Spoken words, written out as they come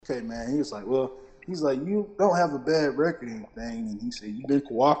okay, man. He was like, well, he's like, you don't have a bad record or anything. And he said, you've been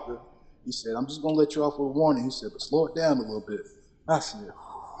cooperative. He said, I'm just going to let you off with a warning. He said, but slow it down a little bit. I said,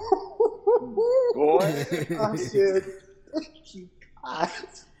 Boy. I said, thank you. I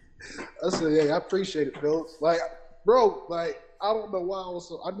said, hey, I appreciate it, Phillips. Like, bro, like, I don't know why I was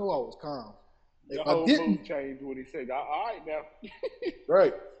so, I know I was calm. If The I whole didn't, mood changed when he said, all right now.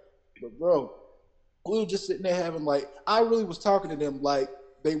 right. But, bro, we were just sitting there having, like, I really was talking to them like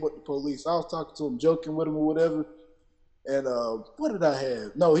they were the police. I was talking to them, joking with them or whatever. And what did I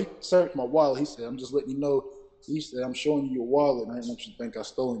have? No, he searched my wallet. He said, I'm just letting you know. He said, I'm showing you your wallet, and I didn't want you to think I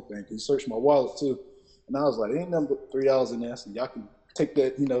stole anything. He searched my wallet, too. And I was like, ain't nothing but $3 in there. I said, y'all can take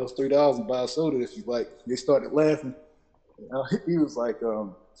that, $3 and buy a soda if you like. They started laughing. He was like,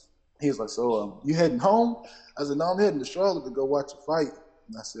 so you heading home? I said, no, I'm heading to Charlotte to go watch a fight.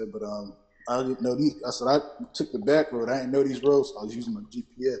 And I said, but I didn't know these. I said, I took the back road. I didn't know these roads. So I was using my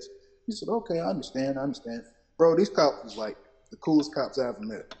GPS. He said, okay, I understand. Bro, these cops was like the coolest cops I ever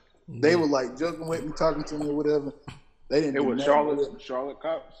met. They were like joking with me, talking to me or whatever. They didn't. It was Charlotte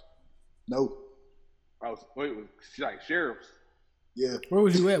cops? No. It was like sheriffs. Yeah. Where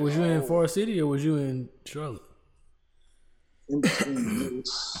was you at? Was you in Forest City or was you in Charlotte? In between.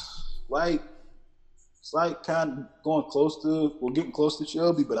 It's like kind of getting close to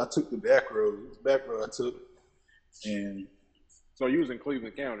Shelby, but I took the back road. It was the back road I took. And so you was in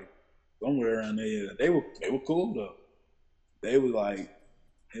Cleveland County? Somewhere around there. Yeah. They were cool though. They were like,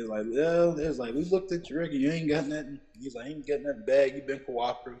 it was like, we looked at your record, you ain't got nothing. He's like, ain't got nothing bad, you been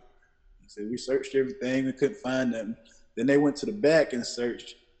cooperative. He said, we searched everything, we couldn't find nothing. Then they went to the back and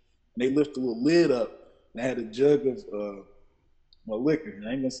searched, and they lifted a little lid up, and I had a jug of my liquor, and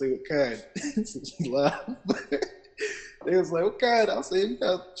I ain't gonna say what kind. They was like, what kind? I said, you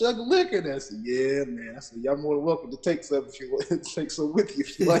got a jug of liquor. And I said, yeah, man. I said, y'all more than welcome to take some if you want to take some with you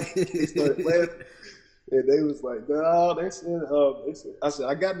if you like. They started laughing. And they was like, no, they said, I said,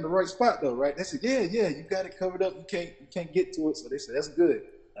 I got in the right spot though, right? They said, yeah, you got it covered up. You can't get to it. So they said, that's good.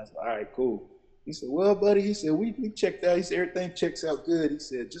 I said, all right, cool. He said, well, buddy, he said, we checked out. He said, everything checks out good. He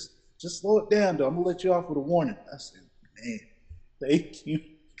said, just slow it down though. I'm gonna let you off with a warning. I said, man, thank you,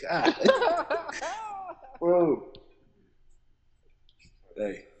 God. Bro.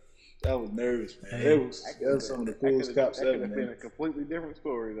 Hey, I was nervous, man. Hey. That was some of the coolest cops ever, man. That could have been a completely different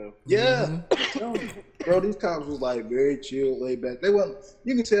story, though. Yeah. Bro, these cops was like very chill, laid back.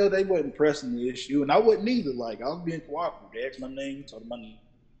 You can tell they wasn't pressing the issue, and I wasn't either. Like, I was being cooperative. They asked my name, told them my name.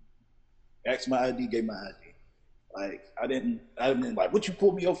 Asked my ID, gave my ID. Like, I didn't like, what you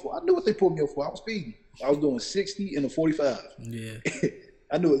pulled me over for? I knew what they pulled me over for. I was speeding. I was doing 60 in a 45. Yeah.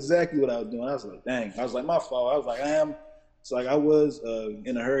 I knew exactly what I was doing. I was like, dang. I was like, my fault. I was like, It's like I was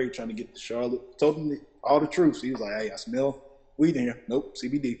in a hurry trying to get to Charlotte. Told him all the truth. He was like, hey, I smell weed in here. Nope,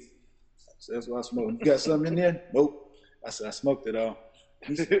 CBD. I said, that's what I smoke. You got something in there? Nope. I said, I smoked it all.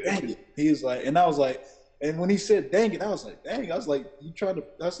 He said, dang it. He was like, and I was like, and when he said, dang it, I was like, dang. I was like, you tried to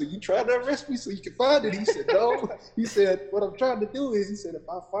arrest me so you can find it? He said, no. He said, what I'm trying to do is, he said, if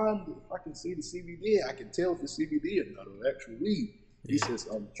I can see the CBD, I can tell if it's CBD or not, or actual weed. He says,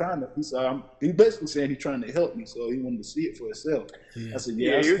 he basically saying he's trying to help me, so he wanted to see it for himself. Yeah. I said,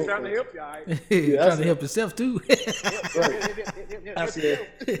 yeah, he was trying to help you, all right? You're trying to help yourself too. I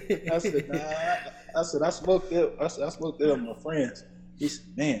said, nah. I said, I smoked that. I smoked that with my friends. He said,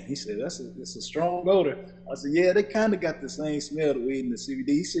 man, it's a strong odor. I said, yeah, they kind of got the same smell, the weed and the CBD.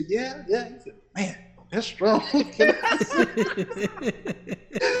 He said, yeah. He said, man, that's strong.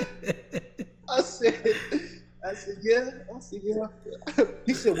 I said, yeah.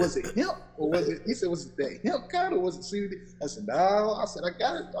 He said, was it hemp or was it? He said, was it that hemp kind or was it CBD? I said, no. I said, I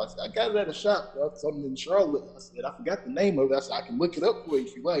got it. I got it at a shop, something in Charlotte. I said, I forgot the name of it. I said, I can look it up for you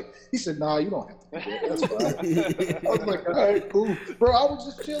if you like. He said, nah, you don't have to do that. That's fine. I was like, all right, cool, bro. I was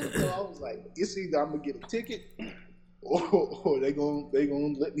just chilling though. I was like, it's either I'm gonna get a ticket or they gonna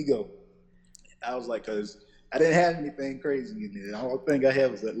let me go. I was like, cause I didn't have anything crazy in there. The only thing I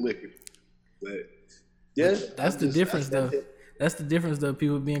had was that liquor, but. Yeah, that's the difference, though. That's the difference, though.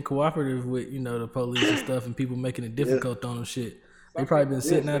 People being cooperative with, the police and stuff, and people making it difficult on them. Shit, they probably been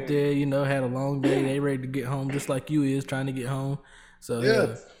sitting out there, had a long day. They ready to get home, just like you is trying to get home. So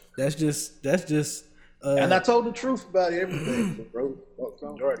that's just. And I told the truth about everything, bro.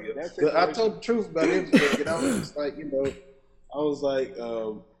 Majority of it. But I told the truth about everything, and I was just like, I was like,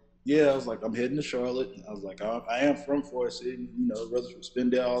 I'm heading to Charlotte. I was like, I am from Forest City, brothers from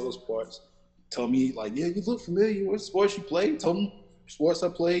Spindale, all those parts. Told me, like, yeah, you look familiar. What sports you play? Told him sports I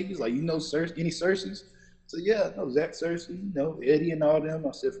played. He's like, any Cersei's? I said, yeah, I know Zach Cersei, Eddie and all them.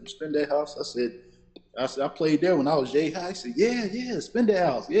 I said, from Spindale House. I said, I said, I played there when I was Jay High. He said, yeah, spin the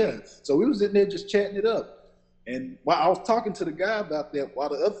house, yeah. So we was in there just chatting it up. And while I was talking to the guy about that, while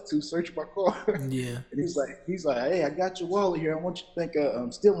the other two searched my car, Yeah. and he's like, hey, I got your wallet here. I want you to think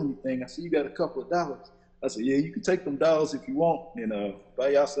I'm stealing anything. I said, you got a couple of dollars. I said, yeah, you can take them dollars if you want, and buy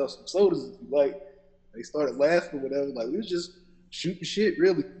yourself some sodas if you like. They started laughing or whatever. Like, we was just shooting shit,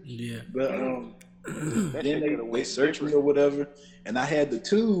 really. Yeah. But then they searched me or whatever, and I had the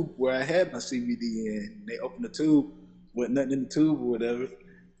tube where I had my CBD in. They opened the tube, with nothing in the tube or whatever.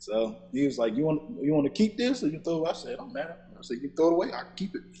 So he was like, "You want to keep this or you throw it?" I said, "Oh man," I said, "You can throw it away. I can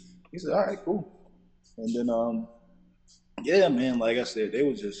keep it." He said, "All right, cool." And then yeah, man, like I said, they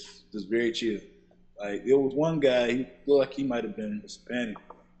was just very chill. Like there was one guy, he looked like he might have been Hispanic.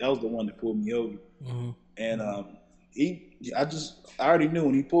 That was the one that pulled me over, and I already knew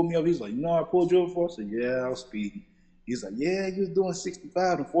when he pulled me over. He's like, "You know, I pulled you over for?" I said, "Yeah, I was speeding." He's like, "Yeah, you was doing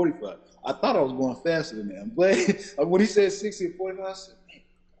 65 and 45. I thought I was going faster than that. I'm glad when he said 60 and 45, I said,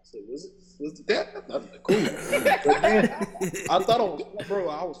 was it that? I thought it was cool. But then I thought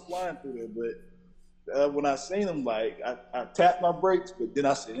I was flying through there. But when I seen him, like I tapped my brakes, but then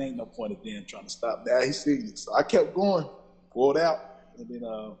I said, "Ain't no point of them trying to stop that." He seen me, so I kept going, pulled out, and then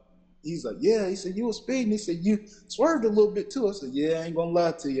he's like, "Yeah." He said, "You were speeding." He said, "You swerved a little bit too." I said, "Yeah, I ain't gonna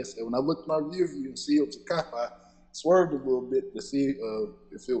lie to you." I said, "When I looked in my rear view and see it was a cop, I swerved a little bit to see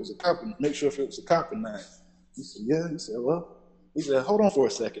if it was a cop, and make sure if it was a cop or not." He said, "Yeah." He said, "Well." He said, "Hold on for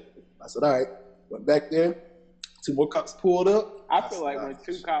a second." I said, "All right." Went back there. 2 more cops pulled up. I feel like when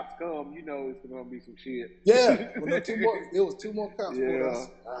 2 cops come, you know it's gonna be some shit. Yeah, when it was 2 more cops pulled up. I said,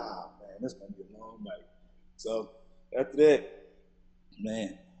 man, this gonna be a long night. So after that,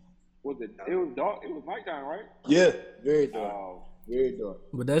 man. It was dark. It was nighttime, right? Yeah, very dark. Very dark.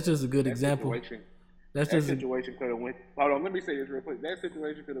 But that's just a good example. That situation could have went. Hold on, let me say this real quick. That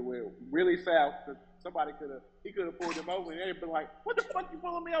situation could have went really south. Somebody could have pulled him over, and they'd been like, "What the fuck you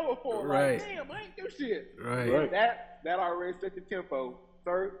pulling me over for?" Right. Like, damn, I ain't do shit. Right. That already set the tempo.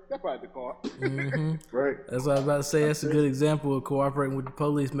 Sir, step out the car. Right. That's what I was about to say. That's a good example of cooperating with the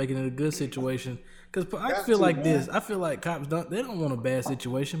police, making it a good situation. Because I feel like this. I feel like cops don't want a bad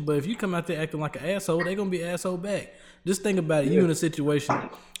situation. But if you come out there acting like an asshole, they're gonna be an asshole back. Just think about it. You in a situation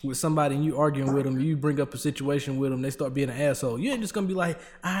with somebody and you arguing with them, you bring up a situation with them, they start being an asshole. You ain't just gonna be like,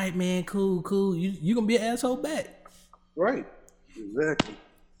 "All right, man, cool." You gonna be an asshole back. Right. Exactly.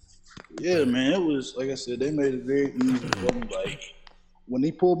 Yeah, man. It was like I said. They made it very easy for me. Like when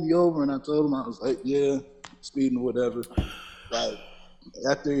he pulled me over and I told him, I was like, "Yeah, speeding or whatever." Like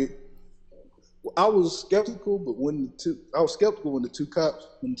after. I was skeptical, but when the two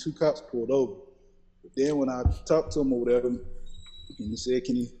cops pulled over. But then when I talked to him or whatever, and he said,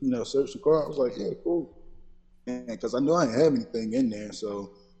 "Can you search the car?" I was like, "Yeah, cool." And because I knew I didn't have anything in there,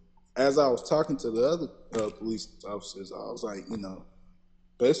 so as I was talking to the other police officers, I was like,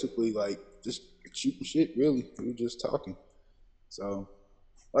 basically like just shooting shit. Really, we were just talking. So,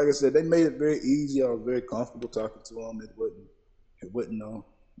 like I said, they made it very easy. I was very comfortable talking to them. It wasn't no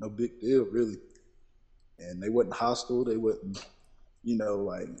big deal really. And they wasn't hostile. They wasn't,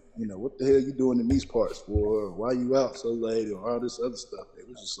 what the hell you doing in these parts for? Or why you out so late? Or all this other stuff. It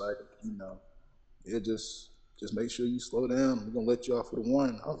was just like, it just make sure you slow down. We're gonna let you off with a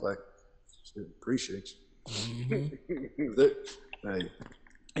warning. I was like, shit, appreciate you. Hey,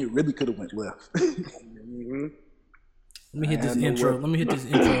 it really could have went left. Let me hit this intro. Let me hit this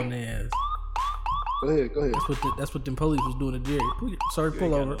intro on their ass. Go ahead. That's what them police was doing to Jerry. Sorry,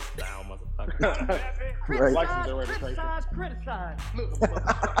 pull over. Right. Criticize. Look,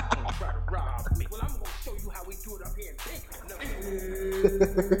 motherfucker, try to rob me. Well, I'm gonna show you how we do it up here in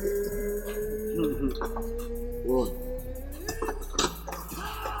Boy.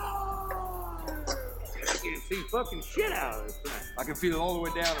 I can see fucking shit out of this thing. I can feel it all the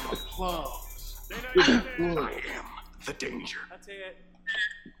way down in my plums. I am the danger. That's it.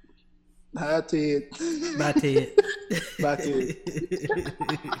 Hi, Ted. Bye, Ted. Bye, Ted.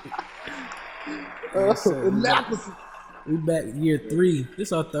 We back year 3. This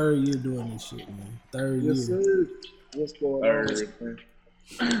is our 3rd year doing this shit, man. 3rd year. Yes, sir. What's going on?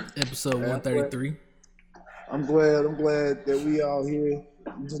 Episode 133. I'm glad that we all here.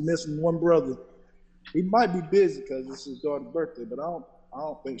 I'm just missing one brother. He might be busy because it's his daughter's birthday, but I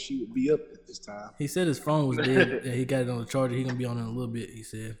don't think she would be up at this time. He said his phone was dead. He got it on the charger. He gonna be on in a little bit. He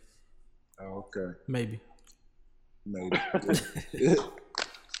said. Oh, okay. Maybe.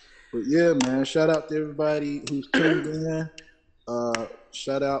 But yeah, man. Shout out to everybody who's tuned in.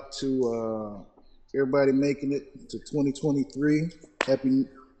 Shout out to everybody making it to 2023. Happy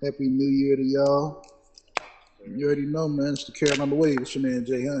New Year to y'all. You already know, man. It's the Carolina Wave. It's your man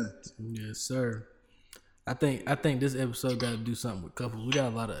Jay Hunt. Yes, sir. I think this episode got to do something with couples.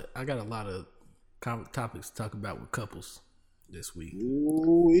 I got a lot of topics to talk about with couples this week.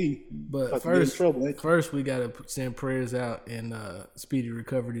 Ooh-wee. But first we got to send prayers out and speedy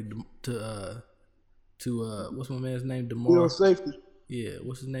recovery to what's my man's name? DeMar. Real safety. Yeah,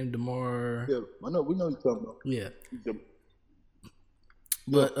 what's his name? DeMar. Yeah, I know. We know you're talking about. Yeah.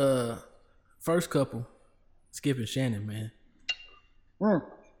 But first couple, Skip and Shannon, man.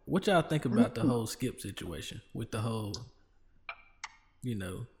 What y'all think about the whole Skip situation with the whole,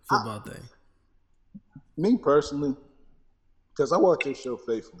 football thing? Me personally, because I watch this show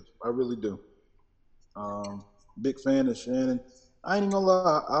faithfully, I really do. Big fan of Shannon. I ain't even gonna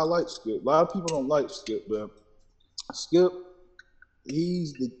lie, I like Skip. A lot of people don't like Skip, but Skip,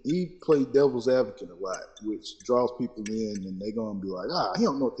 he plays devil's advocate a lot, which draws people in, and they gonna be like, he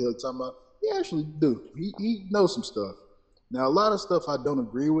don't know what the hell he's talking about. He actually do. He knows some stuff. Now, a lot of stuff I don't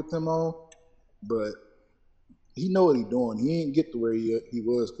agree with him on, but he know what he doing. He ain't get to where he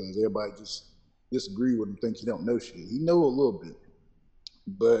was because everybody just disagree with him, think he don't know shit. He know a little bit.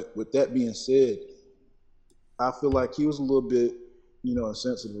 But with that being said, I feel like he was a little bit,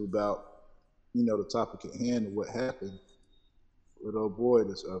 insensitive about, the topic at hand and what happened with old boy,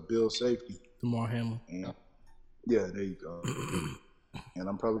 this Bill Safety. Damar Hamlin. And, yeah, there you go. And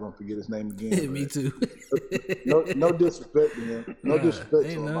I'm probably gonna forget his name again. Me too. no disrespect to him. No disrespect to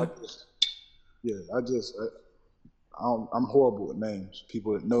him. I'm horrible with names.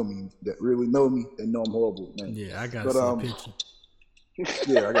 People that know me, that really know me, they know I'm horrible with names. Yeah, I gotta see a picture.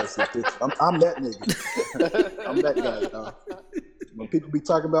 Yeah, I gotta see a picture. I'm that nigga. I'm that guy. When people be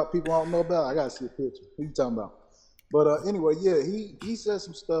talking about people I don't know about, I gotta see a picture. Who you talking about? But anyway, yeah, he said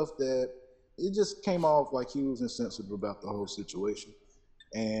some stuff that it just came off like he was insensitive about the whole situation.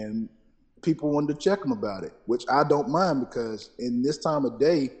 And people wanted to check him about it, which I don't mind because in this time of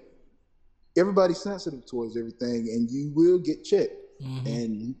day, everybody's sensitive towards everything and you will get checked. Mm-hmm.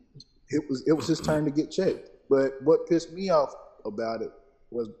 And it was his turn to get checked. But what pissed me off about it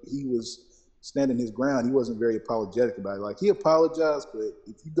was he was standing his ground. He wasn't very apologetic about it. Like, he apologized, but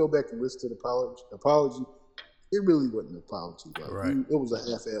if you go back and listen to the apology, it really wasn't an apology. Like, right. It was a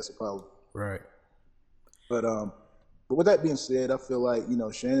half-ass apology. Right. But with that being said, I feel like,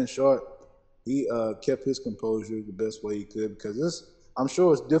 Shannon Sharp, he kept his composure the best way he could because I'm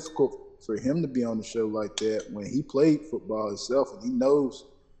sure it's difficult for him to be on the show like that when he played football himself and he knows,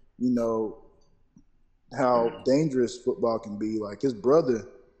 how dangerous football can be. Like, his brother,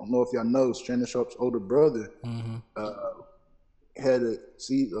 I don't know if y'all know, Shannon Sharp's older brother had a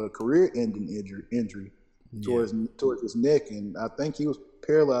career-ending injury towards his neck, and I think he was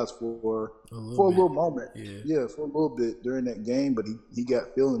paralyzed for a little moment. Yeah, for a little bit during that game, but he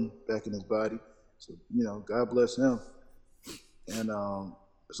got feeling back in his body. So, God bless him. And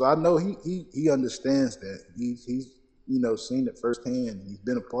so I know he understands that. He's seen it firsthand. He's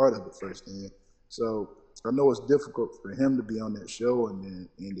been a part of it firsthand. So I know it's difficult for him to be on that show and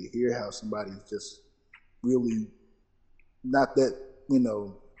to hear how somebody's just really not that,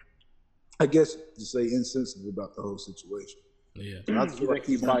 I guess to say insensitive about the whole situation. Yeah. I feel like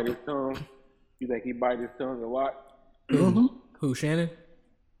he bite his tongue. You think he bite his tongue a lot? Mm-hmm. Who, Shannon?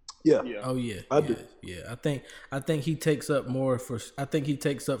 Yeah. Oh yeah. I do. Yeah. I think he takes up for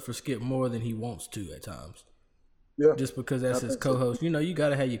Skip more than he wants to at times. Yeah. Just because that's his co-host. So. You got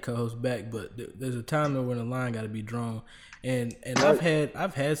to have your co-host back, but there's a time when the line got to be drawn. And right.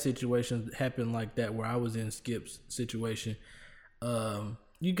 I've had situations happen like that where I was in Skip's situation.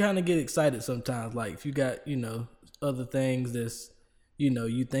 You kind of get excited sometimes. Like, if you got, other things that's,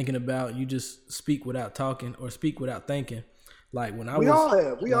 you thinking about, you just speak without talking or speak without thinking. Like, when we all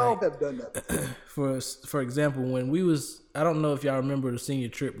have done that. For example, when we was, I don't know if y'all remember the senior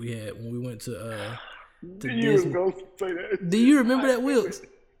trip we had when we went to Disney. Do you remember that, Wilkes?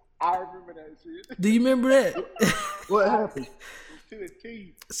 I remember that shit. Do you remember that? What happened?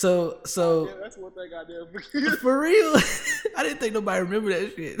 So yeah, that's one thing I did. For real? I didn't think nobody remember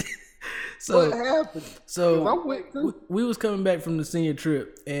that shit. So what happened? So we was coming back from the senior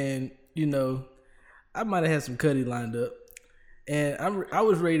trip, and I might have had some cutty lined up, and I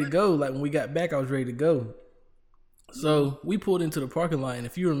was ready to go. Like, when we got back, I was ready to go. So we pulled into the parking lot, and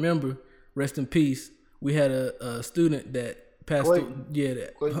if you remember, rest in peace, we had a student that passed.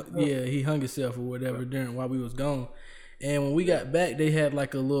 He hung himself or whatever while we was gone. And when we got back, they had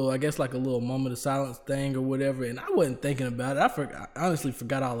like a little moment of silence thing or whatever, and I wasn't thinking about it. I honestly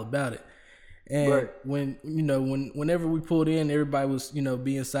forgot all about it. And right. Whenever we pulled in, everybody was,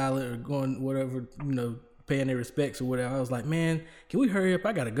 being silent or going whatever, paying their respects or whatever. I was like, man, can we hurry up?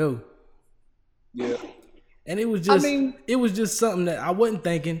 I gotta go. Yeah. And it was just something that I wasn't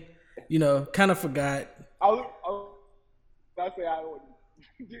thinking, kind of forgot. I say I would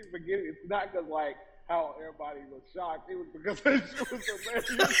forget it. It's not because like how everybody was shocked. It was because it was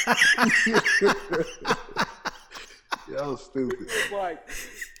hilarious. Y'all stupid. It was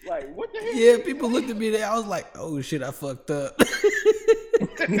like what the hell? Yeah, people looked at me there. I was like, oh shit, I fucked up.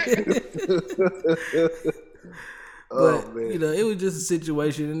 But man. you know, it was just a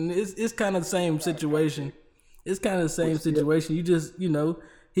situation, and it's kind of the same situation. It's kind of the same situation. You just, you know,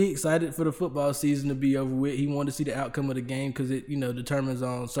 he excited for the football season to be over with. He wanted to see the outcome of the game because it, you know, determines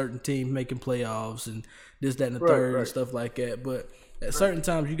on certain teams making playoffs and this, that, and the third and stuff like that. But at certain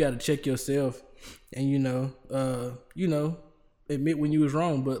times, you got to check yourself and you know, admit when you was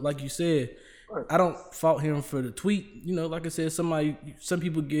wrong. But like you said, I don't fault him for the tweet. You know, like I said, some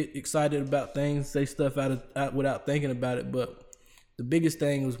people get excited about things, say stuff out without thinking about it. But the biggest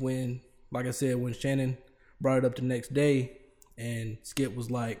thing was when, like I said, when Shannon brought it up the next day and Skip was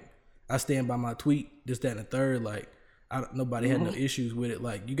like, I stand by my tweet, this, that, and the third. Like, nobody had no issues with it.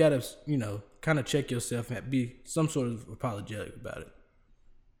 Like, you got to, you know, kind of check yourself and be some sort of apologetic about it.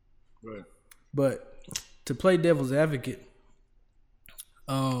 Right. But to play devil's advocate,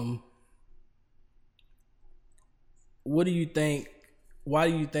 what do you think? Why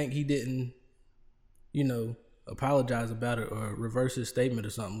do you think he didn't, you know, apologize about it or reverse his statement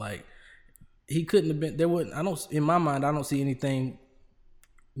or something? Like, he couldn't have been. There wouldn't. In my mind, I don't see anything,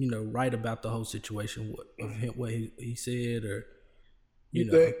 you know, right about the whole situation of him, what he said, or you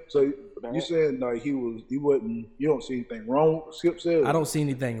know. Think so? You saying like he wasn't? You don't see anything wrong with what Skip said? I don't see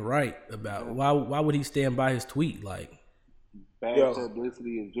anything right about it. Why would he stand by his tweet? Like, bad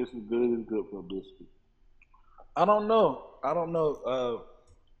publicity is just as good as good publicity. I don't know.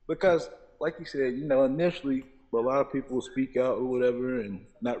 Because like you said, you know, initially a lot of people will speak out or whatever and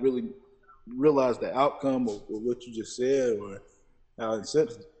not really realize the outcome of what you just said or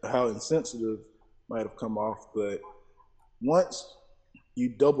how insensitive might have come off. But once you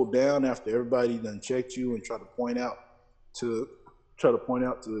double down after everybody done checked you and try to point out to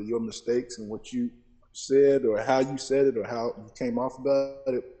your mistakes and what you said or how you said it or how you came off about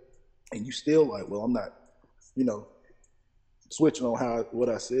it, and you still like, well, I'm not, you know, switching on what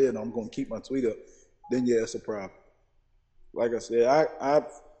I said, I'm going to keep my tweet up, then yeah, it's a problem. Like I said,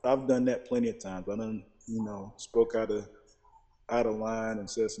 I've done that plenty of times. I done, you know, spoke out of line and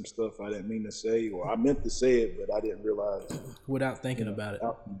said some stuff I didn't mean to say, or I meant to say it, but I didn't realize. Without thinking about it.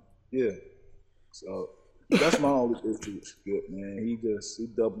 Yeah. So that's my only issue with Skip, man. He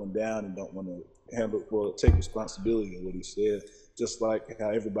doubling down and don't want to take responsibility of what he said, just like how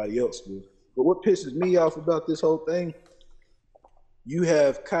everybody else would. But what pisses me off about this whole thing, you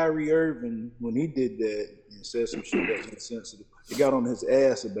have Kyrie Irving, when he did that and said some shit that was insensitive, he got on his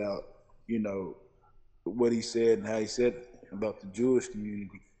ass about, you know, what he said and how he said about the Jewish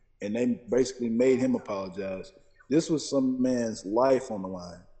community, and they basically made him apologize. This was some man's life on the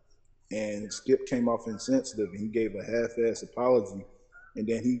line, and Skip came off insensitive, and he gave a half-ass apology, and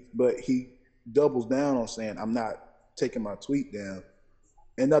then he doubles down on saying, I'm not taking my tweet down,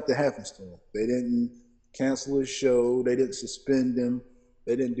 and nothing happens to him. They didn't cancel his show, they didn't suspend him,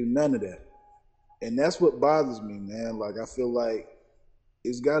 they didn't do none of that. And that's what bothers me, man. Like, I feel like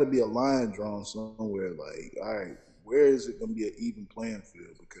it's got to be a line drawn somewhere. Like, all right, where is it going to be an even playing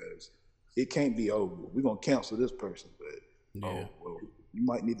field? Because it can't be over. We're going to cancel this person, but well, you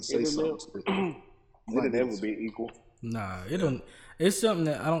might need to say something. It'll never be equal. Nah, it don't. It's something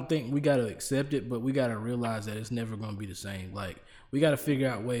that I don't think we got to accept it, but we got to realize that it's never going to be the same. Like, we got to figure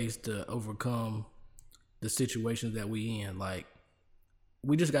out ways to overcome the situations that we in. Like,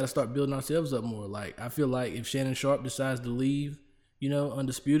 we just got to start building ourselves up more. Like, I feel like if Shannon Sharp decides to leave, you know,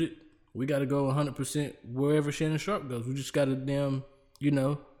 undisputed, we got to go 100% wherever Shannon Sharp goes. We just got to you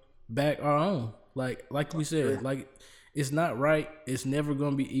know, back our own. Like we said, like, it's not right. It's never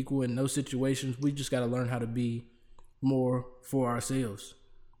going to be equal in those situations. We just got to learn how to be more for ourselves.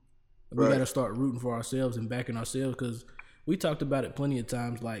 We got to start rooting for ourselves and backing ourselves, because we talked about it plenty of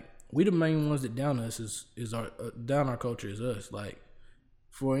times. Like, we the main ones that down us is our down our culture is us. Like,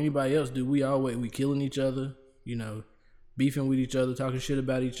 for anybody else, we killing each other, you know, beefing with each other, talking shit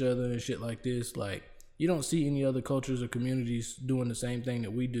about each other and shit like this. Like, you don't see any other cultures or communities doing the same thing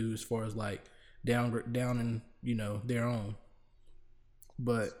that we do as far as like down and, you know, their own.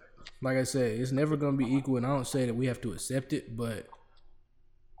 But like I said, it's never going to be equal, and I don't say that we have to accept it, but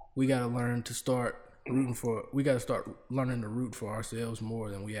we got to learn to start learning to root for ourselves more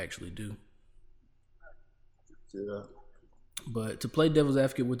than we actually do. Yeah. But to play devil's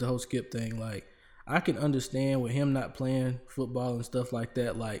advocate with the whole Skip thing, like, I can understand with him not playing football and stuff like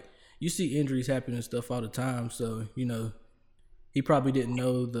that. Like, you see injuries happen and stuff all the time. So, you know, he probably didn't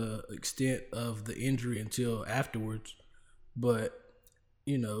know the extent of the injury until afterwards. But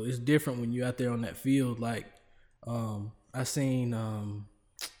you know, it's different when you're out there on that field. Like, I seen,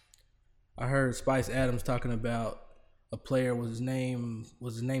 I heard Spice Adams talking about a player. Was his name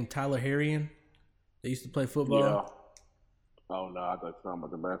Tyler Harrion? They used to play football. Yeah. Oh no, I thought you were talking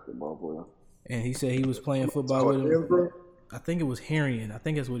about the basketball player. And he said he was playing football with him. I think it was Harrion. I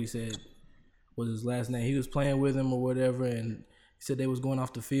think that's what he said was his last name. He was playing with him or whatever, and he said they was going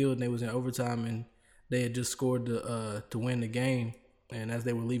off the field and they was in overtime and they had just scored to win the game. And as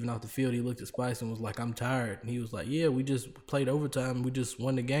they were leaving off the field, he looked at Spice and was like, "I'm tired." And he was like, "Yeah, we just played overtime. We just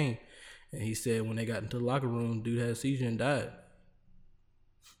won the game." And he said when they got into the locker room, dude had a seizure and died.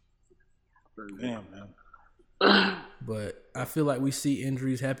 Damn, man. But I feel like we see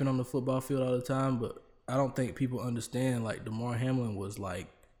injuries happen on the football field all the time, but I don't think people understand, like, Damar Hamlin was, like,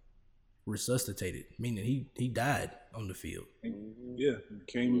 resuscitated, meaning he died on the field. Yeah,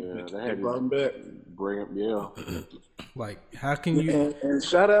 they brought him back. Bring him, yeah. Like, how can you... And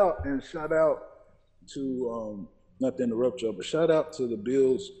shout out to, not to interrupt y'all, but shout out to the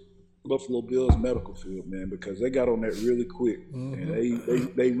Buffalo Bills medical field, man, because they got on that really quick. And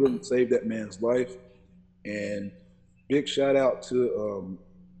they really saved that man's life. And big shout out to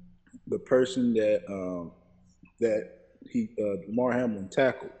the person that Damar Hamlin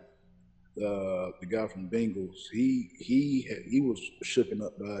tackled, the guy from Bengals. He was shooken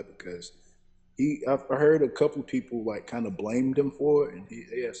up by it because I heard a couple people like kind of blamed him for it, and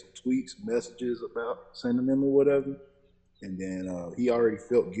he had some tweets, messages about sending him or whatever, and then he already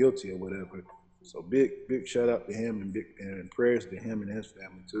felt guilty or whatever. So big shout out to him and prayers to him and his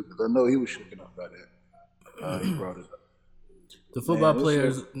family too, because I know he was shooken up by that. He brought it up. The football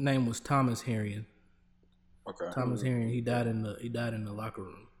player's name was Thomas Harrion. Okay. Thomas Harrion. He died in the locker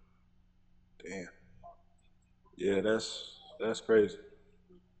room. Damn. Yeah, that's crazy.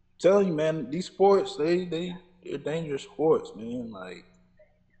 I'm telling you, man, these sports they're dangerous sports, man. Like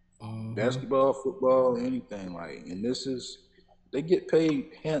basketball, football, anything. Like, and they get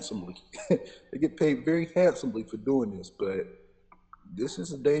paid handsomely. They get paid very handsomely for doing this, but this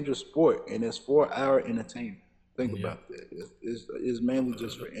is a dangerous sport, and it's for our entertainment. Think about that. It's mainly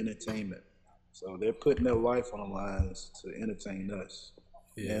just for entertainment. So they're putting their life on the lines to entertain us.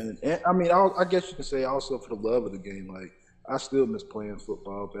 Yeah. And I mean, I guess you can say also for the love of the game. Like, I still miss playing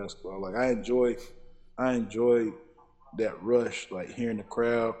football, basketball. Like, I enjoy that rush, like hearing the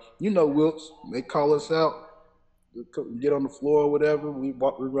crowd. You know, Wilkes, they call us out, get on the floor or whatever. We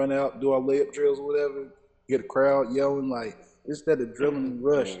run out, do our layup drills or whatever. Get a crowd yelling, like, it's that adrenaline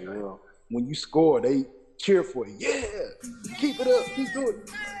rush. Like, when you score, they cheer for you. Yeah, keep it up, keep doing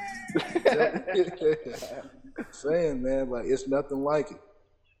it. Saying, man, like, it's nothing like it.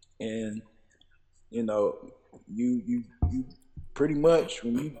 And you know, you pretty much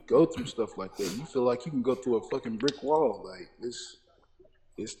when you go through stuff like that, you feel like you can go through a fucking brick wall. Like,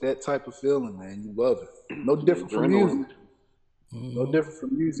 it's that type of feeling, man. You love it. No different from music. No different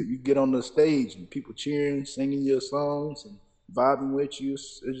from music. You get on the stage and people cheering, singing your songs, and vibing with you.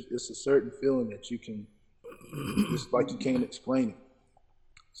 It's a certain feeling that you can. It's like you can't explain it.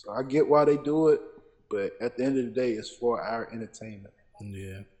 So I get why they do it, but at the end of the day, it's for our entertainment.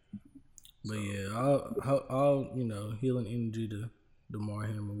 Yeah. But yeah, all you know, healing energy to Damar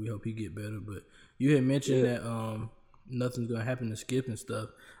Hamlin. We hope he get better. But you had mentioned that nothing's gonna happen to Skip and stuff.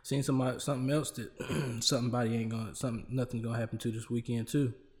 Seen something else that nothing's gonna happen to this weekend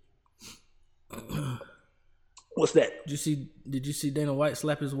too. What's that? Did you see Dana White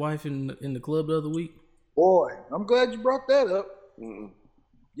slap his wife in the club the other week? Boy, I'm glad you brought that up.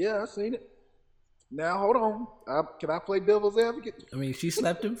 Yeah, I seen it. Now hold on. Can I play devil's advocate? I mean, she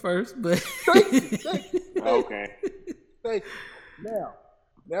slapped him first, but Thank you. Okay. Thank you.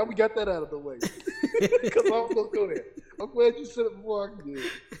 Now we got that out of the way. Because I'm gonna go there. I'm glad you said it before I did.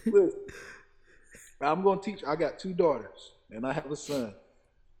 Listen, I'm gonna teach. I got 2 daughters and I have a son.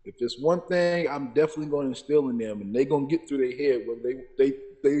 If there's one thing I'm definitely gonna instill in them, and they gonna get through their head whether they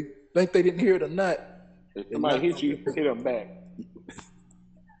think they didn't hear it or not. If somebody hit you, hit them back.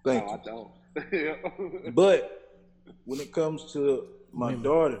 Thank you. I don't. But when it comes to my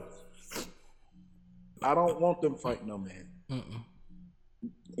daughters, I don't want them fighting no man.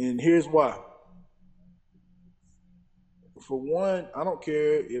 And here's why. For one, I don't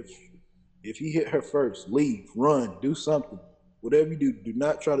care if he hit her first. Leave, run, do something. Whatever you do, do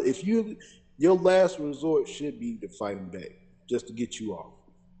not try to. Your last resort should be to fight him back, just to get you off.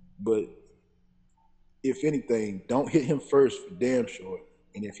 But if anything, don't hit him first for damn sure.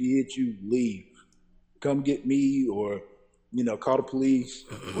 And if he hits you, leave. Come get me, or call the police.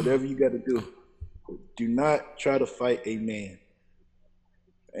 Whatever you got to do. Do not try to fight a man.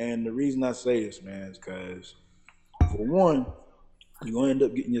 And the reason I say this, man, is because for one, you're gonna end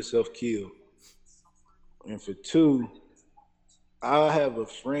up getting yourself killed, and for two, I have a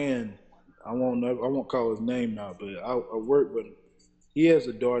friend. I won't call his name out, but I work with him. He has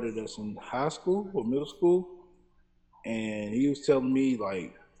a daughter that's in high school or middle school, and he was telling me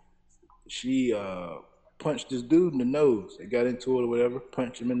like she punched this dude in the nose. They got into it or whatever,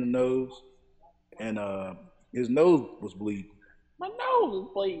 punched him in the nose, and his nose was bleeding. My nose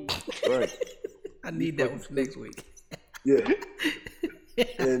is bleeding. Right. I need that one for next week. Yeah.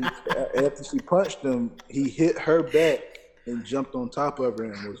 And after she punched him, he hit her back and jumped on top of her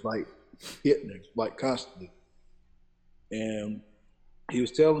and was like hitting her like constantly. And he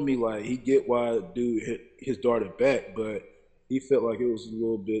was telling me like he get why the dude hit his daughter back, but he felt like it was a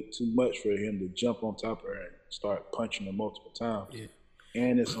little bit too much for him to jump on top of her and start punching her multiple times. Yeah.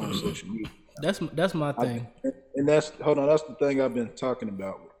 And it's on social media. That's my thing. And that's the thing I've been talking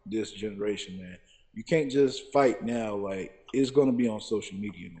about with this generation, man. You can't just fight now. Like, it's going to be on social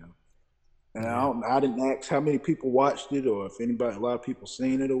media now. And I didn't ask how many people watched it or if a lot of people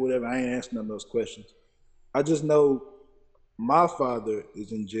seen it or whatever. I ain't asking none of those questions. I just know my father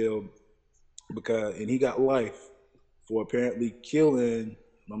is in jail and he got life for apparently killing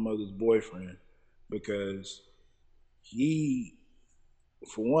my mother's boyfriend because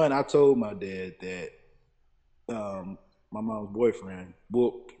for one, I told my dad that my mom's boyfriend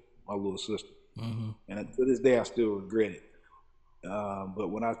whooped my little sister. Mm-hmm. And to this day, I still regret it. But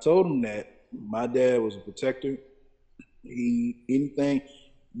when I told him that, my dad was a protector. Anything,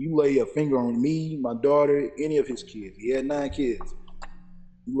 you lay a finger on me, my daughter, any of his kids. He had 9 kids.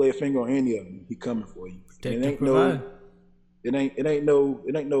 You lay a finger on any of them, he coming for you. It ain't no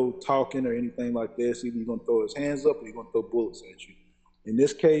talking or anything like this. Either you're gonna throw his hands up or you're gonna throw bullets at you. In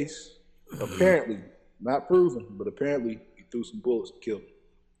this case, apparently, not proven, but apparently he threw some bullets and killed him.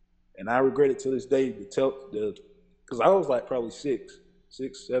 And I regret it to this day because I was like probably 6,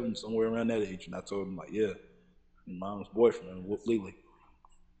 7, somewhere around that age. And I told him like, yeah, my mom's boyfriend whooped Lily.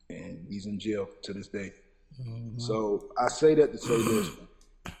 And he's in jail to this day. Mm-hmm. So I say that to say this.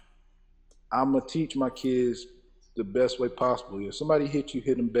 I'm going to teach my kids the best way possible. If somebody hits you,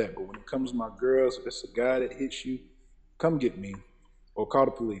 hit them back. But when it comes to my girls, if it's a guy that hits you, come get me or call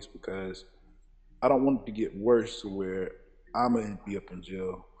the police because I don't want it to get worse to where I'm going to be up in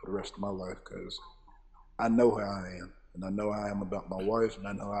jail for the rest of my life because I know how I am. And I know how I am about my wife and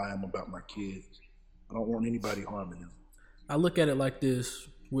I know how I am about my kids. I don't want anybody harming them. I look at it like this.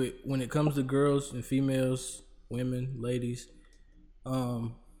 When it comes to girls and females, women, ladies,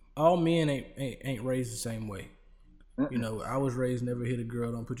 all men ain't raised the same way. You know, I was raised never hit a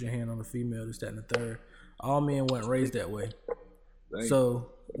girl, don't put your hand on a female, this, that, and the third. All men weren't raised that way.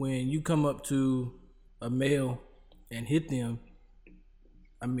 So when you come up to a male and hit them,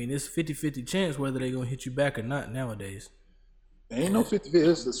 I mean, it's 50-50 chance whether they're going to hit you back or not nowadays. There ain't no 50-50.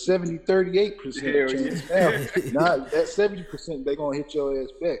 It's a 70-38% chance now. Not that 70%, they're going to hit your ass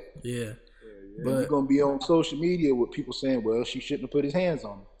back. Yeah. But you're going to be on social media with people saying, well, she shouldn't have put his hands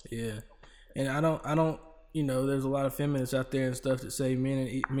on her. Yeah. And I don't, you know, there's a lot of feminists out there and stuff that say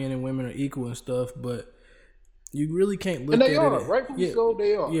men and women are equal and stuff, but you really can't look at it. And they are, rightfully so,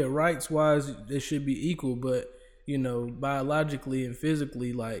 they are. Yeah, rights-wise, they should be equal, but, you know, biologically and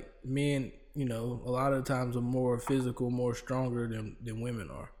physically, like, men, you know, a lot of times are more physical, more stronger than women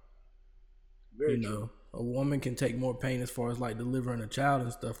are. Very true. Know, a woman can take more pain as far as, like, delivering a child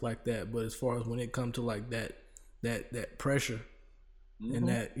and stuff like that, but as far as when it comes to, like, that pressure, mm-hmm. and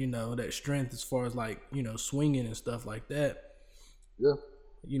that, you know, that strength as far as, like, you know, swinging and stuff like that. Yeah.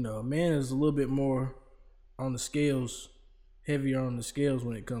 You know, a man is a little bit more on the scales, heavier on the scales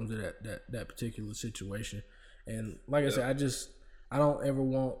when it comes to that particular situation. And like I said, I don't ever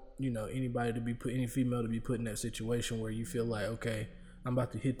want, you know, any female to be put in that situation where you feel like, okay, I'm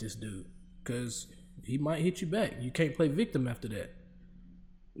about to hit this dude, because he might hit you back. You can't play victim after that.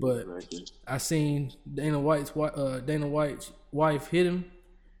 But I seen Dana White's wife hit him,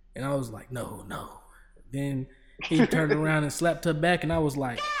 and I was like, no. Then he turned around and slapped her back, and I was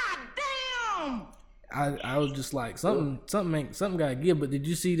like, God damn! I was just like, something gotta give. But did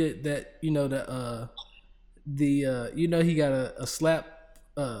you see that you know that you know he got a slap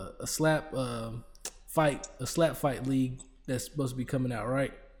fight league that's supposed to be coming out,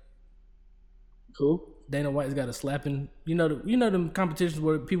 right? Cool. Dana White's got a slapping, you know them competitions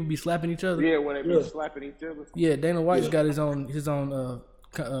where people be slapping each other. Yeah, when they be slapping each other. Yeah, Dana White's got his own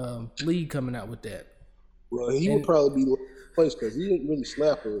league coming out with that. Well, he would probably be place because he didn't really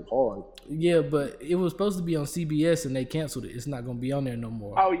slap her hard. Yeah, but it was supposed to be on CBS and they canceled it. It's not gonna be on there no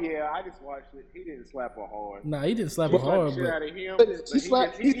more. Oh yeah, I just watched it. He didn't slap her hard. Nah, he didn't slap her hard, Shit but out of him.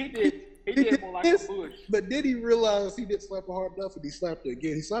 He He did more like a bush. But did he realize he didn't slap her hard enough, and he slapped her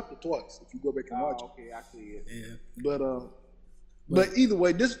again? He slapped her twice. If you go back and watch it. Okay, I see it. yeah. But either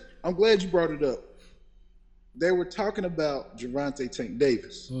way, I'm glad you brought it up. They were talking about Gervonta Tank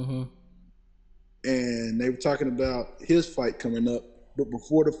Davis, Mm-hmm. and they were talking about his fight coming up. But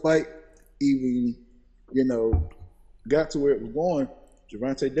before the fight even, got to where it was going,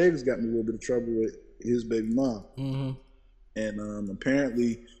 Gervonta Davis got in a little bit of trouble with his baby mom, Mm-hmm. and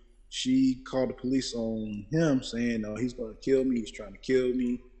apparently she called the police on him, saying, "Oh, he's going to kill me. He's trying to kill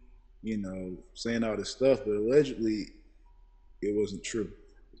me," saying all this stuff. But allegedly, it wasn't true.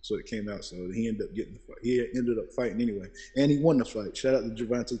 So it came out. So he ended up getting the fight. He ended up fighting anyway, and he won the fight. Shout out to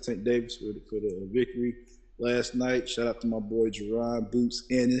Gervonta Tank Davis for the victory last night. Shout out to my boy Jerron Boots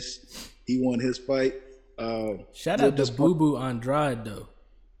Ennis. He won his fight. Shout out to Boo Boo Andrade though.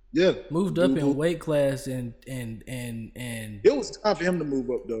 Yeah, moved up in weight class and it was time for him to move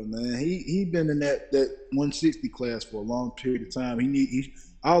up though, man. He been in that 160 class for a long period of time.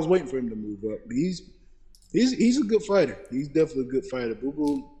 I was waiting for him to move up. But he's a good fighter. He's definitely a good fighter.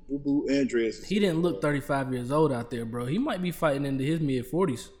 Boo Boo Andres. He didn't look 35 years old out there, bro. He might be fighting into his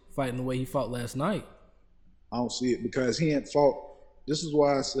mid-40s, fighting the way he fought last night. I don't see it because he ain't fought. This is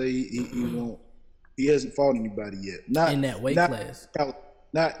why I say he won't. He hasn't fought anybody yet. Not in that weight class.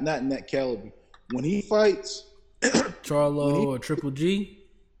 Not in that caliber. When he fights, Charlo or Triple G.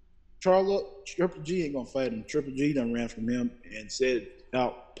 Triple G ain't gonna fight him. Triple G done ran from him and said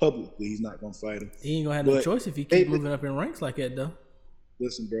out publicly he's not gonna fight him. He ain't gonna have no choice if he keep moving up in ranks like that, though.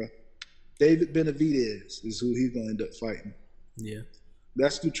 Listen, bro. David Benavidez is who he's gonna end up fighting. Yeah.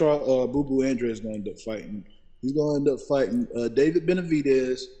 That's who Boo Boo Andres is gonna end up fighting. He's gonna end up fighting David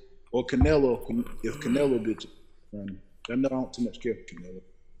Benavidez or Canelo if Canelo gets it. I know I don't too much care for Canelo,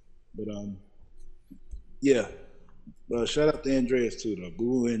 but yeah. Shout out to Andreas too, though.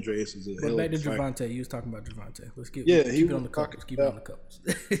 Boo Andreas is a hell of a fighter. Back to Gervonta. You was talking about Gervonta. Let's keep it on the couples. Keep it on the couples.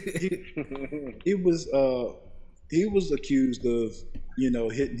 He was accused of,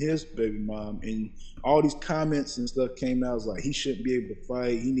 hitting his baby mom, and all these comments and stuff came out. It was like he shouldn't be able to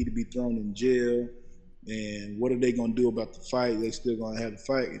fight. He need to be thrown in jail. And what are they gonna do about the fight? They still gonna have the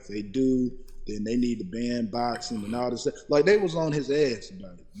fight. If they do, then they need to ban boxing and all this stuff. Like they was on his ass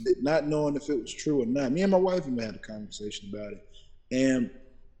about it, not knowing if it was true or not. Me and my wife even had a conversation about it, and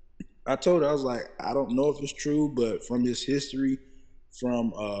I told her, I was like, I don't know if it's true, but from his history,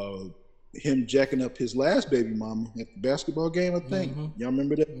 from him jacking up his last baby mama at the basketball game, I think. Mm-hmm. Y'all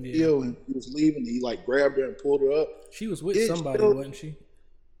remember that video? And he was leaving, he like grabbed her and pulled her up. She was with somebody, wasn't she?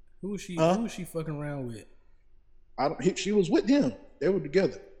 Who was she? Who was she fucking around with? She was with him. They were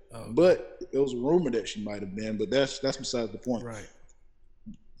together. Oh, okay. But it was a rumor that she might have been. But that's besides the point. Right.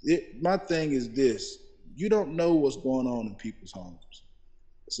 My thing is this: you don't know what's going on in people's homes,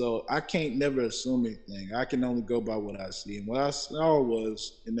 so I can't never assume anything. I can only go by what I see. And what I saw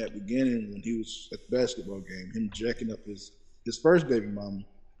was in that beginning when he was at the basketball game, him jacking up his first baby mama.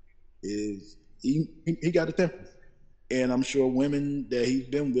 Is he got a temper. And I'm sure women that he's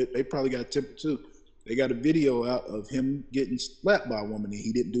been with, they probably got a temper too. They got a video out of him getting slapped by a woman and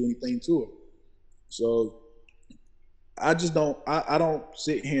he didn't do anything to her. So I just don't, I don't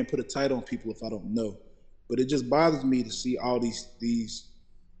sit here and put a title on people if I don't know. But it just bothers me to see all these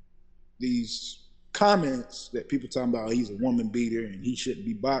comments that people talking about he's a woman beater and he shouldn't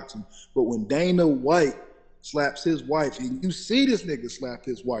be boxing. But when Dana White slaps his wife, and you see this nigga slap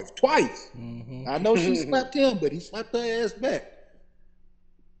his wife twice. Mm-hmm. I know she slapped him, but he slapped her ass back.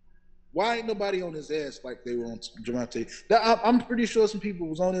 Why ain't nobody on his ass like they were on Gervonta? I'm pretty sure some people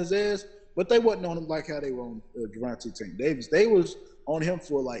was on his ass, but they wasn't on him like how they were on Gervonta Tank Davis. They was on him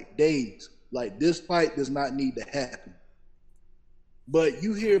for like days. Like, this fight does not need to happen. But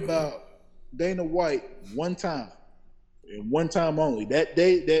you hear about Dana White one time. And one time only. That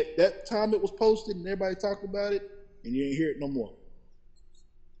day, that time it was posted and everybody talked about it, and you ain't hear it no more.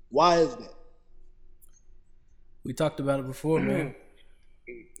 Why is that? We talked about it before, man.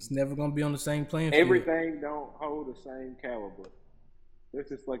 It's never gonna be on the same playing field. Everything don't hold the same caliber. It's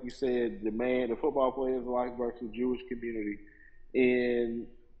just like you said, the football player's life versus Jewish community. And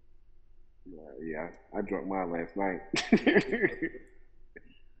I drunk mine last night.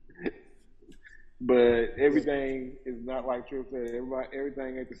 But everything is not like Tripp said.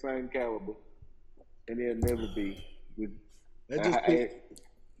 Everything ain't the same caliber, and it'll never be.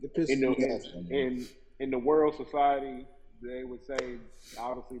 In the world society, they would say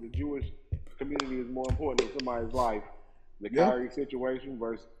obviously the Jewish community is more important than somebody's life. the Kyrie situation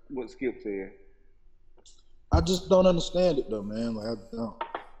versus what Skip said. I just don't understand it though, man. Like I don't.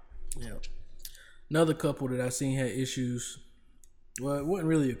 Yeah. Another couple that I seen had issues. Well, it wasn't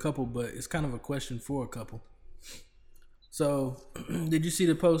really a couple, but it's kind of a question for a couple. So, did you see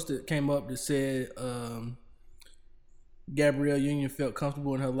the post that came up that said Gabrielle Union felt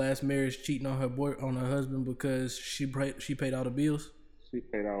comfortable in her last marriage cheating on her husband because she paid all the bills? She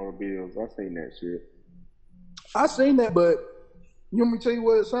paid all the bills. I seen that shit. I seen that, but you want me to tell you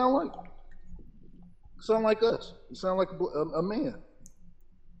what it sound like? It sound like us. It sound like a man.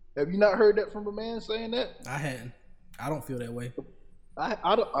 Have you not heard that from a man saying that? I hadn't. I don't feel that way. I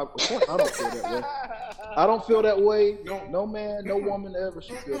don't feel that way. I don't feel that way. No man, no woman ever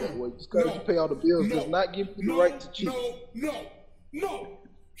should feel that way. Just because you pay all the bills does not give you the right to cheat. Hell no.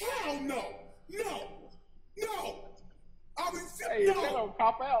 Hey, they don't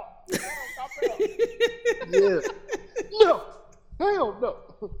cop out. Yeah. No. Hell no.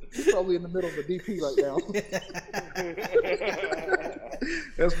 He's probably in the middle of a DP right now.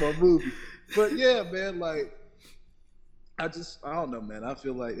 That's my movie. But yeah, man, like I don't know, man. I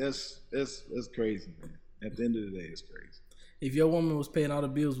feel like that's crazy, man. At the end of the day, it's crazy. If your woman was paying all the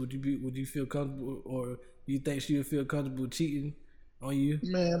bills, would you feel comfortable, or do you think she would feel comfortable cheating on you?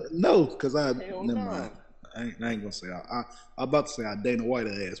 Man, no, because never mind. I ain't gonna say I'm about to say I Dana White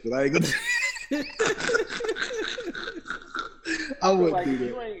ass, but I ain't gonna. I wouldn't like, do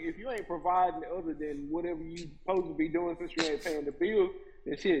that. If you ain't providing other than whatever you supposed to be doing since you ain't paying the bills,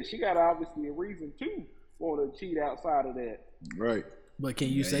 then shit, she got obviously a reason to want to cheat outside of that. Right. But can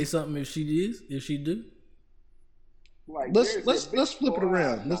you say something if she do? Like, let's flip it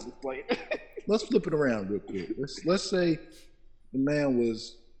around. Let's flip it around real quick. Let's say the man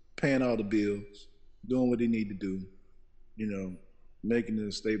was paying all the bills, doing what he needed to do, making it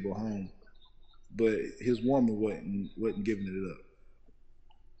a stable home, but his woman wasn't giving it up.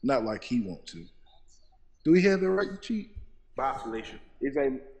 Not like he want to. Do he have the right to cheat? By affiliation. Is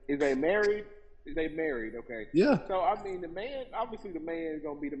they married? Is they married? Okay. Yeah. So I mean, the man is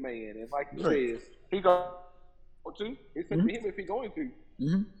gonna be the man, and like you said, he going to. It's up to him if he going to.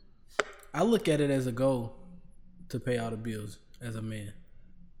 Mm-hmm. I look at it as a goal to pay all the bills as a man.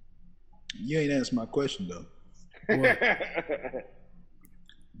 You ain't answered my question though. What?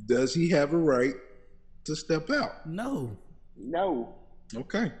 Does he have a right to step out? No.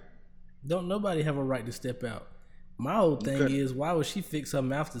 Okay. Don't nobody have a right to step out. My whole thing is, why would she fix her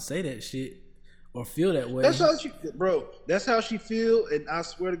mouth to say that shit or feel that way? That's how she feel, and I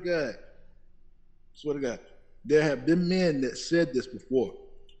swear to God, there have been men that said this before,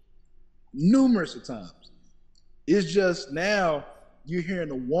 numerous of times. It's just now you're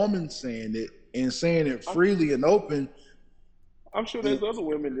hearing a woman saying it and saying it freely and open. I'm sure there's other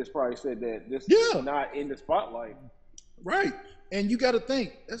women that's probably said that. This is not in the spotlight. Right. And you got to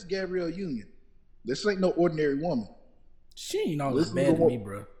think, that's Gabrielle Union. This ain't no ordinary woman. She ain't all as bad to me,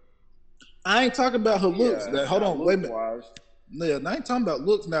 bro. I ain't talking about her looks. Hold on, wait a minute. Yeah, I ain't talking about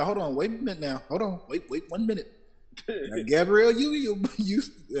looks now. Hold on, wait a minute now. Hold on, wait 1 minute. Now, Gabrielle Union,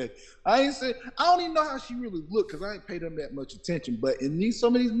 I ain't say, I don't even know how she really looked because I ain't paid them that much attention. But in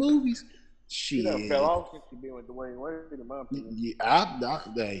some of these movies, she fell off since she been with Dwayne Wade, in my opinion.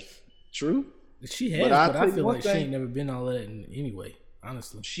 Yeah, true. She has, but I feel like she ain't never been all that anyway.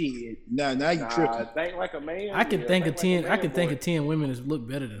 Honestly, now you tripping. Think like a man. I can think of 10. I can think of 10 women that look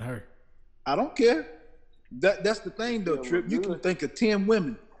better than her. I don't care. That's the thing though, Trip. You can think of 10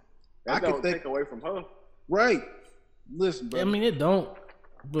 women. I can take away from her. Right. Listen, bro. I mean, it don't.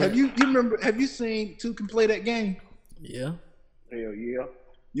 But have you seen Two Can Play That Game? Yeah. Hell yeah.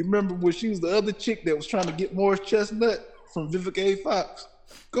 You remember when she was the other chick that was trying to get Morris Chestnut from Vivica A. Fox?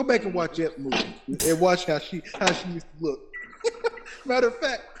 Go back and watch that movie and watch how she used to look. Matter of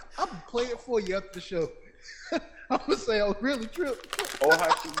fact, I'm gonna play it for you after the show. I'm gonna say, "Oh, really, Trip?" Or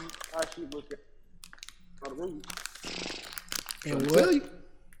how she look at the movie. And what?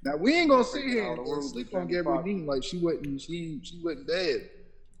 Now we ain't gonna sit here and sleep on Gabrielle Union like she wasn't bad.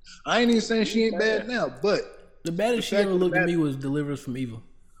 I ain't even saying she ain't bad now, but the baddest she ever looked at me was Deliverance from Evil.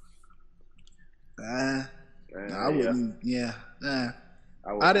 I wouldn't. Yeah,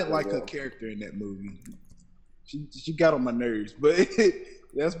 I didn't like her character in that movie. She got on my nerves, but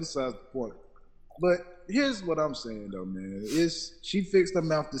that's besides the point. But here's what I'm saying though, man. She fixed her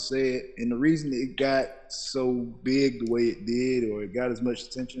mouth to say it, and the reason it got so big the way it did, or it got as much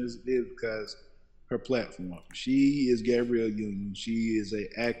attention as it did, because her platform. She is Gabrielle Union. She is an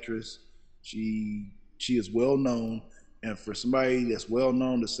actress. She is well known, and for somebody that's well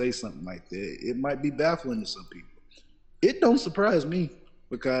known to say something like that, it might be baffling to some people. It don't surprise me,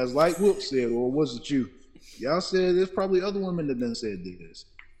 because like Whoop said, or was it you? Y'all said there's probably other women that done said this.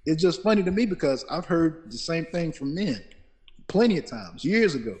 It's just funny to me because I've heard the same thing from men plenty of times,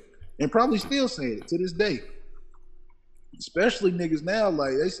 years ago, and probably still saying it to this day. Especially niggas now,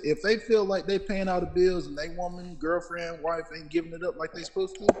 like if they feel like they paying all the bills and they woman, girlfriend, wife ain't giving it up like they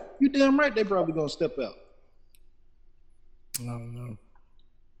supposed to, you damn right they probably gonna step out. I don't know.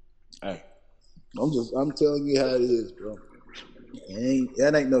 Hey, I'm telling you how it is, bro.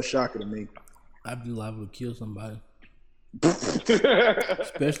 That ain't no shocker to me. I'd be liable to kill somebody.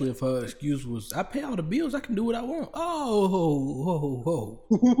 Especially if her excuse was, I pay all the bills, I can do what I want. Oh.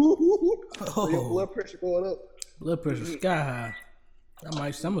 Your blood pressure going up. Blood pressure sky high. I'm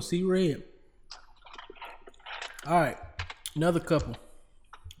gonna see red. All right, another couple.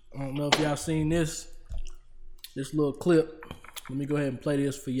 I don't know if y'all seen this little clip. Let me go ahead and play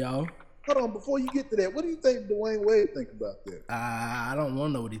this for y'all. Hold on, before you get to that, what do you think Dwayne Wade think about that? I don't want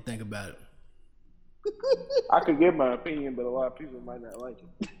to know what he think about it. I could give my opinion, but a lot of people might not like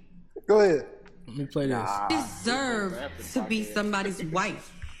it. Go ahead. Let me play this. Deserve to be somebody's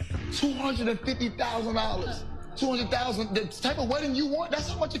wife. $250,000. $200,000. The type of wedding you want, that's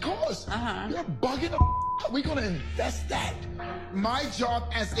how much it costs. You're bugging the We're gonna invest that. My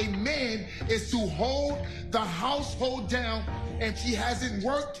job as a man is to hold the household down, and she hasn't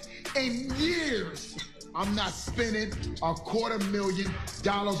worked in years. I'm not spending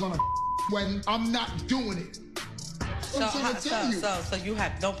 $250,000 on a wedding. I'm not doing it. So you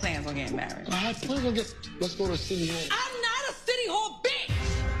have no plans on getting married? I have plans on getting. Let's go to City Hall. I'm not a City Hall bitch.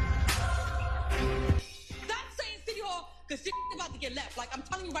 Stop saying City Hall, because shit about to get left. Like, I'm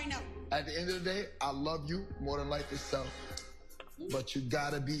telling you right now. At the end of the day, I love you more than life itself. But you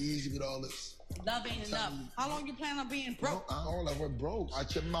gotta be easy with all this. Love ain't enough. How long you plan on being broke? No, all that we're broke.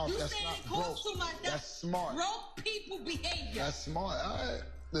 Out your mouth. That's not broke. That's smart. Broke people behavior. That's smart. All right.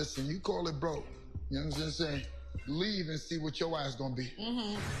 Listen, you call it broke. You know what I'm saying? Leave and see what your ass gonna be.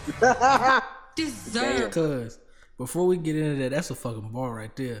 Deserve. Because before we get into that, that's a fucking bar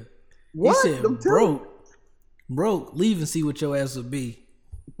right there. What? He said broke, leave and see what your ass will be.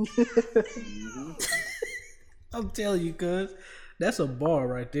 I'm telling you, cuz that's a bar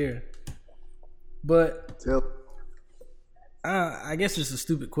right there. But I guess it's a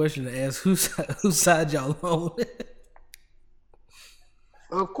stupid question to ask. Whose side y'all on?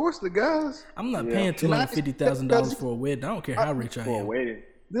 Of course, the guys. I'm not paying $250,000 for a wedding. I don't care how rich I am. For a wedding.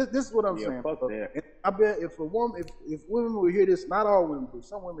 This is what I'm saying. Fuck that. And I bet if women would hear this, not all women, but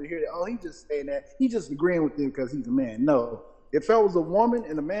some women hear that, oh, he just saying that. He just agreeing with him because he's a man. No. If I was a woman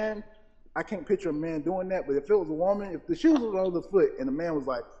and a man, I can't picture a man doing that. But if it was a woman, if the shoes was on the foot and the man was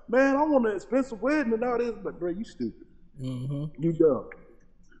like, man, I want an expensive wedding and all this, but bro, you stupid. You dumb.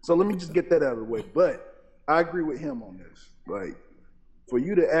 So let me just get that out of the way. But I agree with him on this. Like, for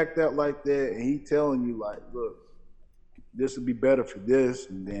you to act out like that and he telling you like, look, this would be better for this,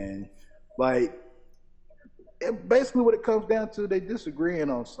 and then like basically what it comes down to, they disagreeing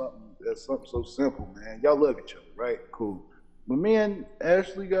on something that's something so simple, man. Y'all love each other, right? Cool. But me and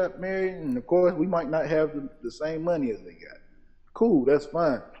Ashley got married, and of course we might not have the same money as they got. Cool, that's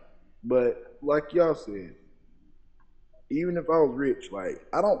fine. But like y'all said, even if I was rich, like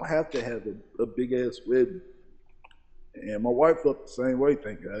I don't have to have a big ass wedding. And my wife felt the same way,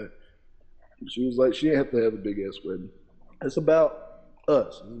 thank God. She was like, she didn't have to have a big ass wedding. It's about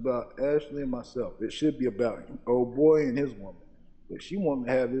us. It's about Ashley and myself. It should be about old boy and his woman. But she wanted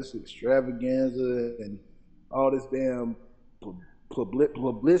to have this extravaganza and all this damn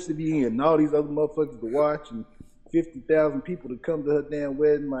publicity and all these other motherfuckers to watch and 50,000 people to come to her damn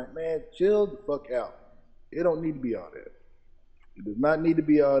wedding. Like, man, chill the fuck out. It don't need to be all that. It does not need to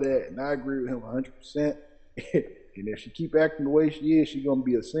be all that. And I agree with him 100%. And if she keep acting the way she is, she gonna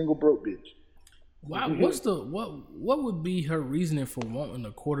be a single broke bitch. Wow, what would be her reasoning for wanting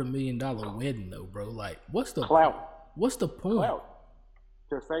a $250,000 wedding though, bro? Like, what's the clout? What's the point? Clout.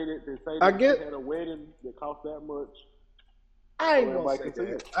 To say that she had a wedding that cost that much. I ain't gonna say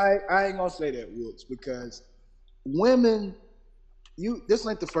that. I ain't gonna say that, Wilkes, because women, this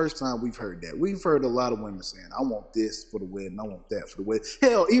ain't the first time we've heard that. We've heard a lot of women saying, I want this for the wedding, I want that for the wedding.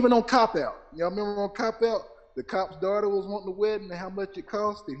 Hell, even on Cop Out. Y'all remember on Cop Out? The cop's daughter was wanting the wedding and how much it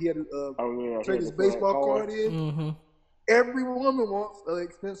cost, and he had to trade his baseball card in. Mm-hmm. Every woman wants an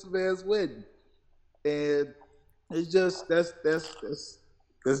expensive ass wedding, and it's just that's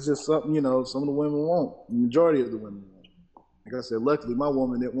just something, you know, some of the women want. The majority of the women want. Like I said, luckily my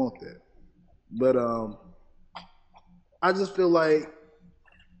woman didn't want that, but I just feel like,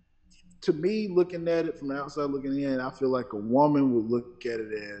 to me, looking at it from the outside looking in, I feel like a woman would look at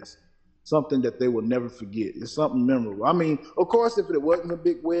it as something that they will never forget. It's something memorable. I mean, of course, if it wasn't a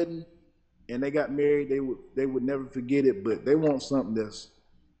big wedding and they got married, they would never forget it. But they want something that's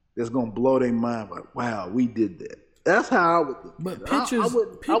gonna blow their mind. Like, wow, we did that. That's how I would think. But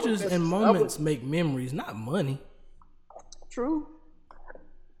pictures and moments make memories, not money. True.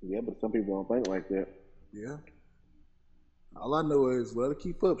 Yeah, but some people don't think like that. Yeah. All I know is let her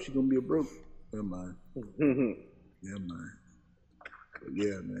keep up. She's gonna be a broke. Never mind. Yeah, man. But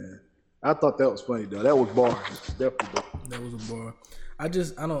yeah, man. I thought that was funny though. That was bar. Definitely bar. That was a bar. I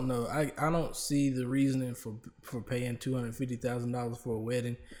don't know. I don't see the reasoning for paying $250,000 for a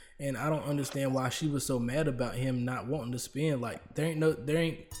wedding, and I don't understand why she was so mad about him not wanting to spend. Like there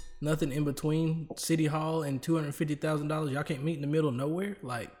ain't nothing in between City Hall and $250,000. Y'all can't meet in the middle of nowhere.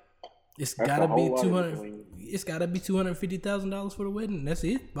 Like it's gotta be $200. It's gotta be $250,000 for the wedding. That's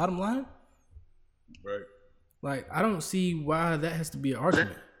it. Bottom line. Right. Like I don't see why that has to be an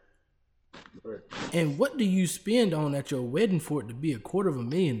argument. Right. And what do you spend on at your wedding for it to be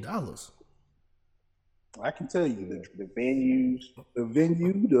 $250,000? I can tell you the venues,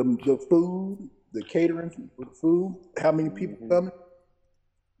 the food, the catering for the food, how many people coming,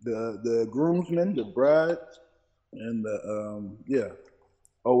 the groomsmen, the brides, and the yeah.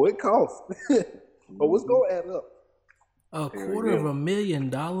 Oh, it costs. Oh, it's gonna add up.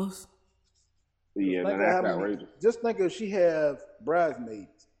 $250,000. Yeah, that's outrageous. Just think if she have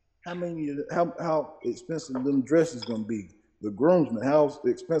bridesmaids. How expensive them dresses gonna be? The groomsmen, how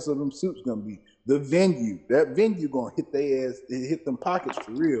expensive them suits gonna be? The venue, that venue gonna hit their ass, hit them pockets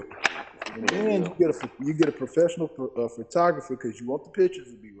for real. And then you get a professional photographer because you want the pictures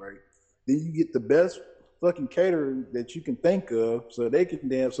to be right. Then you get the best fucking caterer that you can think of, so they can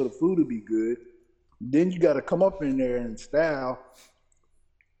dance, so the food will be good. Then you got to come up in there and style.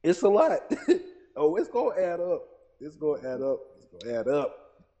 It's a lot. Oh, it's gonna add up. It's gonna add up. It's gonna add up.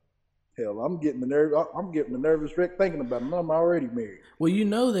 Hell, I'm getting the nervous wreck thinking about it. I'm already married. Well, you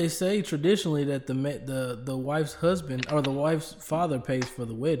know they say traditionally that the wife's husband or the wife's father pays for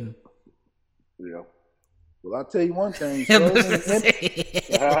the wedding. Yeah. Well, I'll tell you one thing. Let me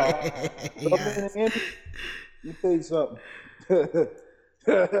tell you something. You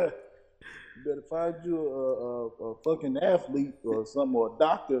better find you a fucking athlete or something, or a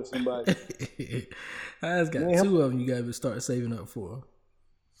doctor or somebody. I just got two of them you got to start saving up for.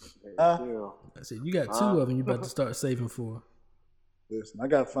 I said, you got two of them you about to start saving for. Listen, I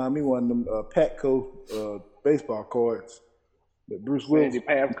got to find me one of them Patco baseball cards that Bruce Willis. Andy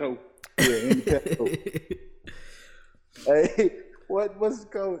Pavco. Yeah, Andy Pavco. Hey, what's his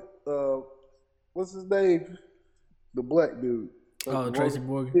code? What's his name? The black dude. Tracy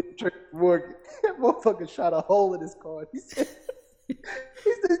Morgan. Tracy Morgan. That motherfucker shot a hole in his card. He said,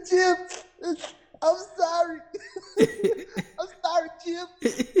 Jim, I'm sorry. I'm sorry, Jim.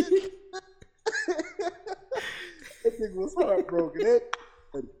 That nigga was heartbroken.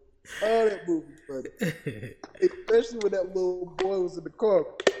 That movie was funny. Especially when that little boy was in the car.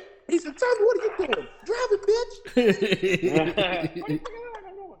 He said, Tommy, what are you doing? Driving, bitch.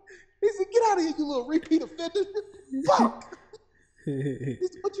 He said, get out of here, you little repeat offender. Fuck. He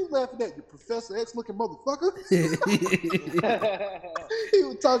said, what you laughing at, you Professor X looking motherfucker? He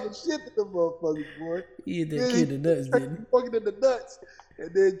was talking shit to them motherfuckers, boy. He hit that kid in the nuts, didn't he? Morgan in the nuts.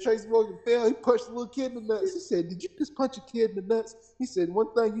 And then Tracy Morgan fell. He punched the little kid in the nuts. He said, did you just punch a kid in the nuts? He said,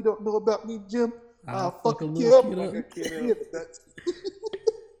 one thing you don't know about me, Jim, I'll fucking kill him. Kid in the nuts.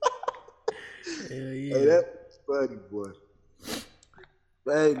 Hell yeah. Hey, that's funny, boy.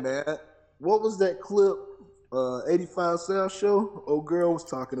 But hey, man, what was that clip? 85 South show. Old girl was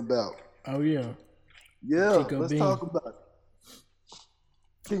talking about. Oh yeah. Yeah, let's talk about it.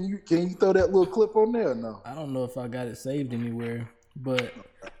 Can you throw that little clip on there? Or no. I don't know if I got it saved anywhere, but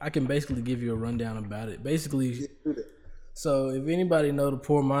I can basically give you a rundown about it. Basically, so if anybody know the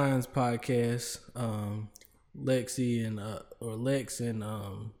Poor Minds podcast, Lexi and or Lex and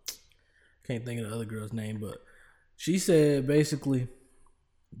can't think of the other girl's name, but she said basically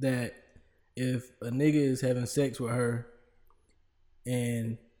that if a nigga is having sex with her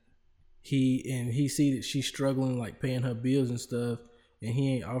and he see that she's struggling, like paying her bills and stuff, and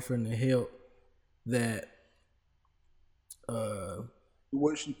he ain't offering the help, that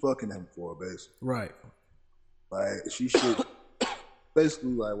what she fucking him for, basically. Right. Like she should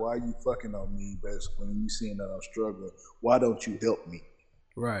basically, like, why are you fucking on me, basically, when you seeing that I'm struggling? Why don't you help me?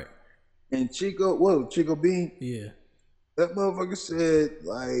 Right. And Chico Bean? Yeah. That motherfucker said,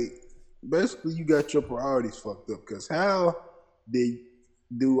 like, basically, you got your priorities fucked up. Because how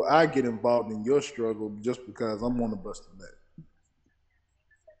do I get involved in your struggle just because I'm on the bust of that?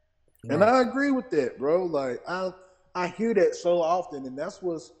 Right. And I agree with that, bro. Like, I hear that so often, and that's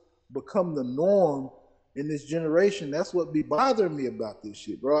what's become the norm in this generation, that's what be bothering me about this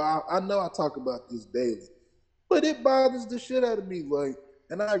shit, bro. I know I talk about this daily, but it bothers the shit out of me. Like,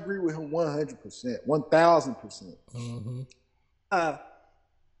 and I agree with him 100%, 1000%.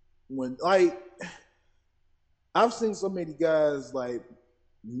 When like, I've seen so many guys like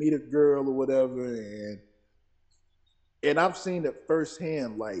meet a girl or whatever, and I've seen it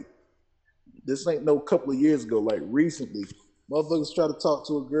firsthand. Like, this ain't no couple of years ago. Like recently, motherfuckers try to talk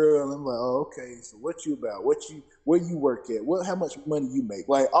to a girl, and I'm like, oh, okay. So what you about? Where you work at? How much money you make?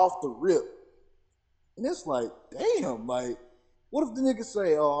 Like off the rip. And it's like, damn. Like, what if the nigga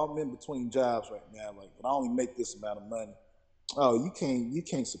say, oh, I'm in between jobs right now, like, but I only make this amount of money. Oh, you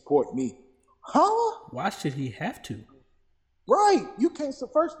can't support me. Huh? Why should he have to? Right. You can't. So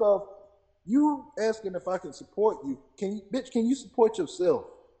first off, you asking if I can support you. Can you support yourself?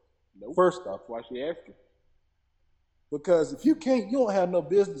 Nope. First off. Why she asking? Because if you can't, you don't have no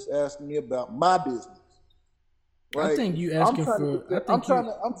business asking me about my business. Right? I think you asking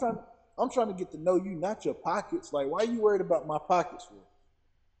I'm trying to get to know you, not your pockets. Like, why are you worried about my pockets for?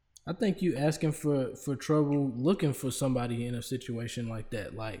 I think you asking for trouble looking for somebody in a situation like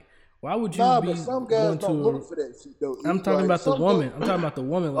that. Like, why would you be but some guys don't look for that shit though. I'm talking about the woman. I'm talking about the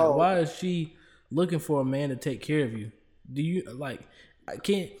woman. Like, Oh. why is she looking for a man to take care of you? Do you like? I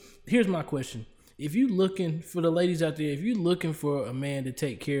can't. Here's my question: if you looking for the ladies out there, if you looking for a man to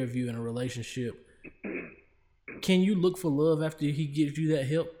take care of you in a relationship, can you look for love after he gives you that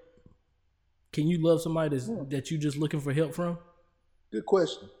help? Can you love somebody that you just looking for help from? Good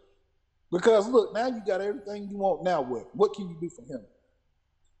question. Because look, now you got everything you want. Now what? What can you do for him?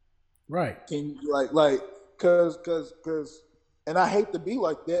 Right. Can you cause and I hate to be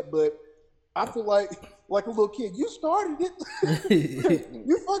like that, but I feel like a little kid. You started it.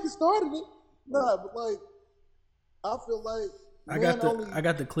 You fucking started it. Nah, but like I feel like I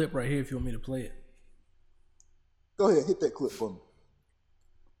got the clip right here if you want me to play it. Go ahead, hit that clip for me.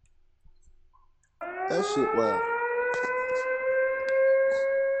 That shit wild.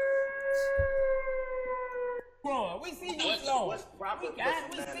 We see you slow. What's proper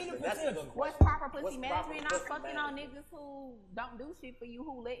pussy management? What's proper pussy management? Not fucking on niggas who don't do shit for you,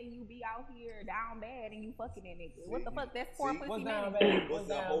 who letting you be out here down bad and you fucking that nigga. What the fuck? That's poor pussy management. What's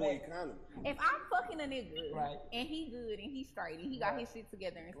the whole economy? If I'm fucking a nigga Right. and he good and he straight and he got his shit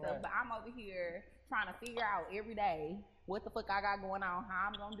together and stuff, but I'm over here trying to figure out every day what the fuck I got going on, how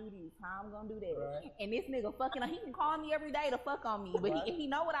I'm gonna do this, how I'm gonna do that. And this nigga fucking, he can call me every day to fuck on me, but he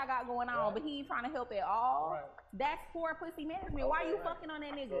know what I got going on, but he ain't trying to help at all. That's poor pussy management. Why you fucking on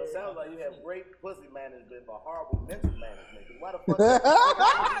that nigga? So it sounds like you have great pussy management but horrible mental management. Why the fuck what you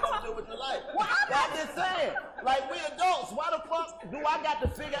gonna do with your life? I'm just saying, like, we adults, why the fuck do I got to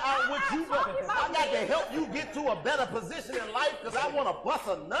figure out what you got? I got to help you get to a better position in life because I want to bust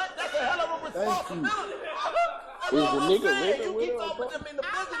a nut? That's a hell of a responsibility. That's all I'm saying. You keep talking to them in the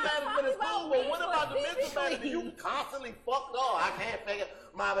pussy management is cool, but what about the mental management? You constantly fucked up. I can't figure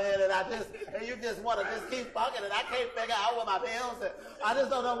my man and you just want to just keep fucking and I can't figure out what my bills and I just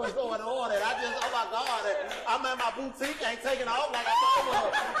don't know what's going on and I just, oh my God, and I'm at my boutique, ain't taking off like I thought it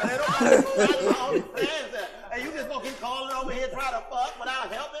was. And they don't got my friends and you just gonna keep calling over here trying to fuck without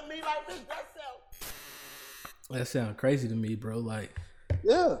helping me like this? That sounds crazy to me, bro. Like,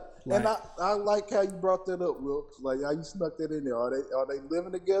 yeah. And I like how you brought that up, Wilkes. Like how you snuck that in there. Are they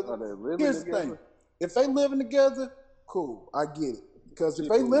living together? Here's the thing. If they living together, cool. I get it. Because if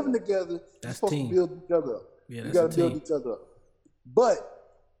they living together, you're supposed to build each other up. Yeah, you gotta build each other up. But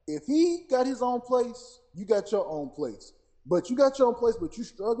if he got his own place, you got your own place. But you got your own place, but you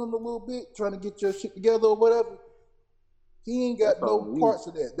struggling a little bit, trying to get your shit together or whatever. He ain't got no parts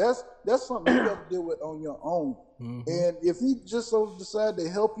of that. That's something you got to deal with on your own. Mm-hmm. And if he just so decide to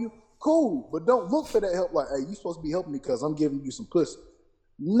help you, cool. But don't look for that help like, hey, you supposed to be helping me because I'm giving you some pussy.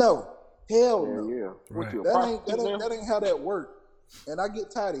 No. Hell no. Yeah. Right. That ain't how that works. And I get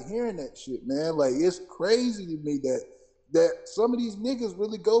tired of hearing that shit, man. Like, it's crazy to me that some of these niggas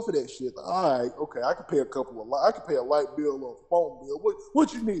really go for that shit. Like, all right, okay, I can pay I can pay a light bill or a phone bill.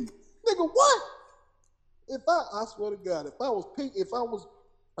 What you need? Nigga, what? I swear to God, if I was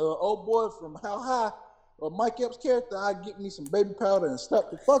old boy from How High or Mike Epps' character, I'd get me some baby powder and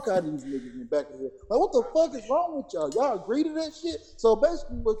slap the fuck out of these niggas in the back of the head. Like, what the fuck is wrong with y'all? Y'all agree to that shit? So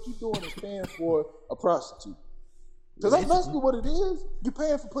basically what you doing is paying for a prostitute. Because that's basically what it is. You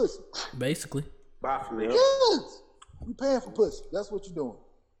paying for pussy. Basically. Yes. You paying for pussy. That's what you're doing.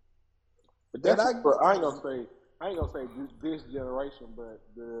 But that's I ain't gonna say this generation, but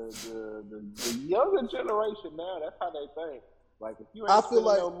the younger generation now, that's how they think. Like, if you ain't spending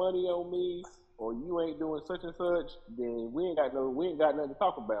no money on me, or you ain't doing such and such, then we ain't got nothing to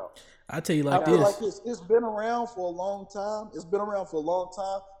talk about. I tell you like I feel this. like it's been around for a long time.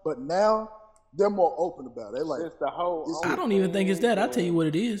 But now they're more open about it. They're like, it's the whole. I don't even think it's that. I'll tell you what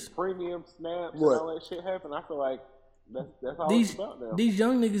it is. Premium snaps and all that shit happen. I feel like that's all it's about now. These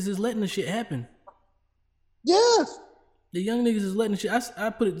young niggas is letting the shit happen. Yes. The young niggas is letting the shit. I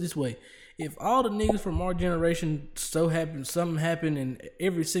put it this way: if all the niggas from our generation something happened, and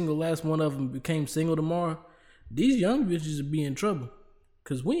every single last one of them became single tomorrow, these young bitches would be in trouble.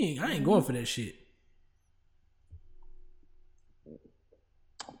 Cause I ain't going for that shit.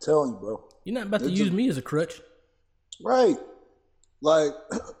 I'm telling you, bro. You're not about to use me as a crutch. Right. Like,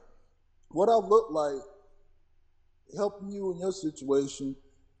 what I look like helping you in your situation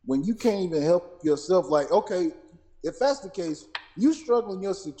when you can't even help yourself. Like, okay, if that's the case, you struggle in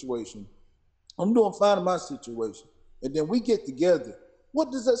your situation. I'm doing fine in my situation. And then we get together.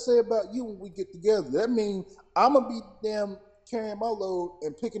 What does that say about you when we get together? That means I'm going to be damn carrying my load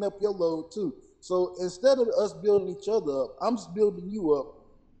and picking up your load too. So instead of us building each other up, I'm just building you up.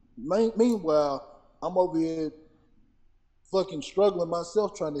 Meanwhile, I'm over here fucking struggling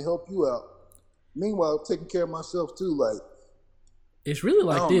myself trying to help you out. Meanwhile, taking care of myself too. Like, it's really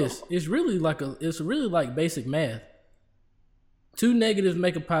like this. Know. It's really like basic math. 2 negatives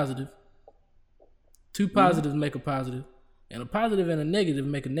make a positive. 2 positives make a positive. And a positive and a negative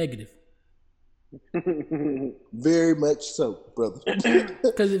make a negative. Very much so, brother.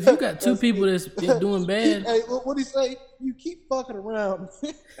 Because if you got 2 people that's doing bad, hey, what do you say? You keep fucking around,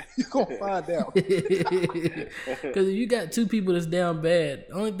 you're gonna find out. Because if you got 2 people that's down bad,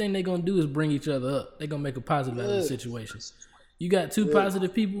 the only thing they're gonna do is bring each other up. They're gonna make a positive out of the situation. You got 2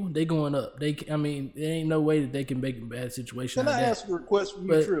 positive people, they going up. There ain't no way that they can make a bad situation. Can I ask a request from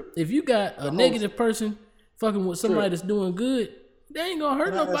you, Trip? If you got a negative person fucking with somebody that's doing good, they ain't gonna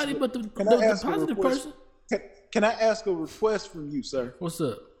hurt nobody but the positive person. Can I ask a request from you, sir? What's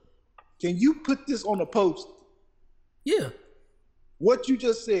up? Can you put this on a post? Yeah. What you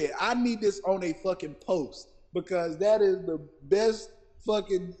just said, I need this on a fucking post because that is the best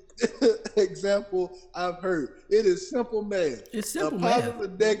fucking example I've heard. It is simple math. It's simple math. A positive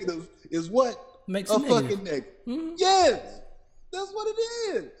and negative is what? Makes a negative. Fucking negative. Mm-hmm. Yes, that's what it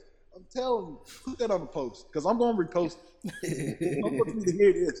is. I'm telling you, put that on the post because I'm gonna repost it. I want you to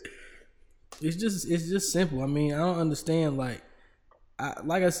hear this. It's just simple. I mean, I don't understand. Like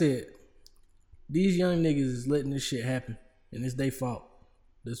I said, these young niggas is letting this shit happen, and it's their fault.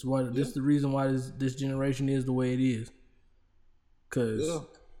 This is the reason why this generation is the way it is. Cause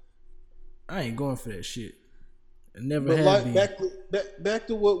I ain't going for that shit. I never have been. Back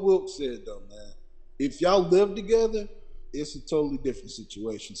to what Wilk said though, man. If y'all live together, it's a totally different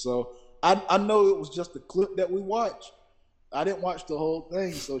situation. So I know it was just a clip that we watched. I didn't watch the whole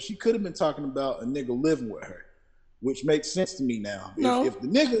thing, so she could have been talking about a nigga living with her, which makes sense to me now. If the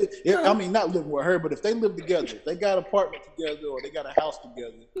nigga, I mean, not living with her, but if they live together, if they got an apartment together or they got a house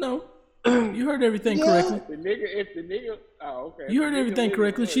together. No, you heard everything correctly. If the nigga, okay. You heard everything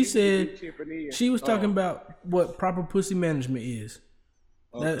correctly. She said she was talking about what proper pussy management is.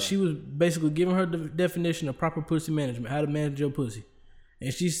 Okay. She was basically giving her the definition of proper pussy management, how to manage your pussy.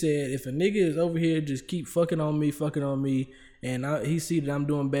 And she said, if a nigga is over here just keep fucking on me, and he see that I'm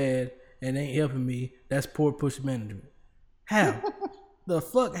doing bad and ain't helping me, that's poor pussy management. How? The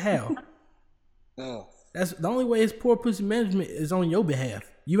fuck how? Oh. That's the only way it's poor pussy management is on your behalf.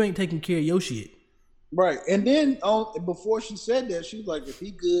 You ain't taking care of your shit. Right. And then before she said that, she was like, if he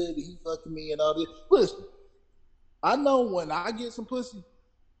good, he fucking me and all this. Listen, I know when I get some pussy,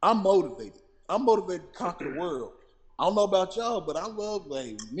 I'm motivated. I'm motivated to conquer the world. I don't know about y'all, but I love,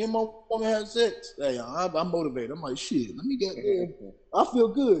 like, me and my woman have sex. Hey, I'm motivated. I'm like, shit, let me get there. I feel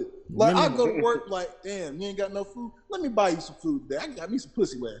good. Like, I go to work like, damn, you ain't got no food? Let me buy you some food today. I got me some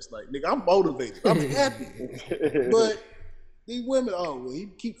pussy last night. Nigga, I'm motivated. I'm happy. But these women, he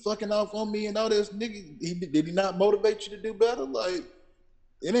keep fucking off on me and all this. Nigga, did he not motivate you to do better? Like,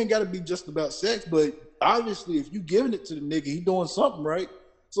 it ain't got to be just about sex, but obviously if you giving it to the nigga, he doing something right.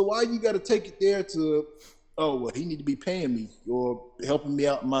 So why you got to take it there to... he need to be paying me or helping me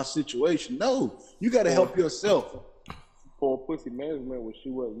out in my situation. No, you got to help yourself. For pussy management, when she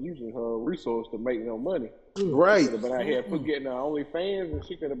wasn't using her resource to make no money. Right. She could have been out here getting her OnlyFans and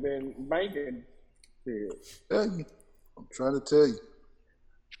she could have been banking. I'm trying to tell you.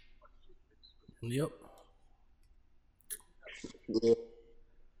 Yep. Yeah.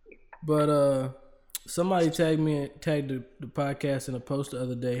 But somebody tagged the podcast in a post the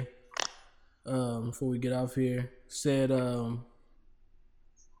other day. Before we get off here, said,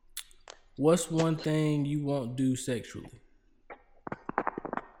 what's one thing you won't do sexually?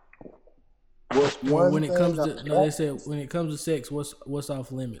 What's Or one when it thing comes I to no, they said when it comes to sex, what's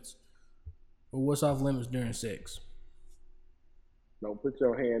off limits, or what's off limits during sex? Don't put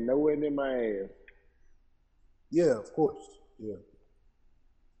your hand nowhere near my ass. Yeah, of course. Yeah.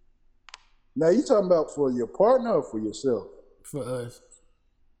 Now you talking about for your partner or for yourself? For us.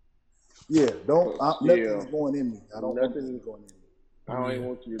 Yeah, nothing's Yeah. going in me. I don't want Nothing nothing going in me. I don't even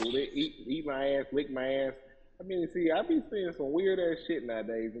want you to eat my ass, lick my ass. I mean, see, I be seeing some weird ass shit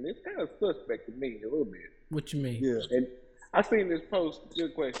nowadays, and it's kind of suspect to me a little bit. What you mean? Yeah. And I seen this post.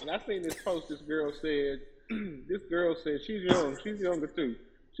 Good question. I seen this post. This girl said she's young. She's younger too.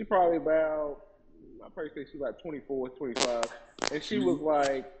 She probably about, I probably say she's about 24, 25. And she was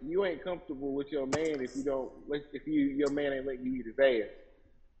like, "You ain't comfortable with your man if your man ain't letting you eat his ass."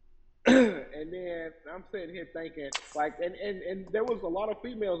 And then I'm sitting here thinking, like, and there was a lot of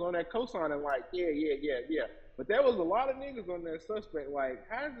females on that co-signing, like, yeah. But there was a lot of niggas on that suspect, like,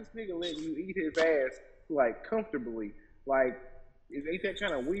 how is this nigga letting you eat his ass, like, comfortably? Like, ain't that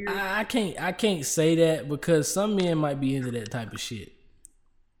kind of weird? I can't say that because some men might be into that type of shit.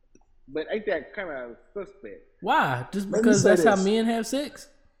 But ain't that kind of suspect? Why? Just because that's how men have sex?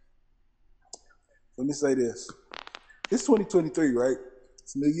 Let me say this. It's 2023, right?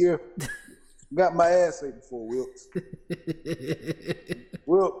 It's a new year. Got my ass ate before, Wilkes.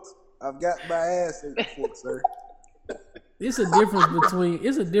 Wilkes, I've got my ass ate before, sir. It's a difference between. Hey,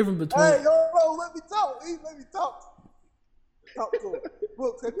 hold on, let me talk. Let me talk. Talk to him.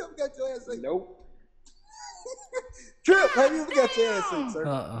 Wilkes, have you ever got your ass ate? Nope. Trip, have you ever got your ass ate,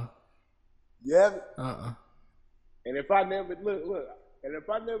 sir? You haven't? And if I never look, and if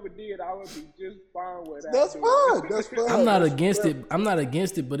I never did, I would be just fine with that. That's fine. That's fine. I'm not against it. I'm not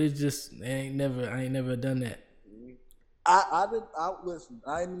against it, but it's just I ain't never done that. Listen,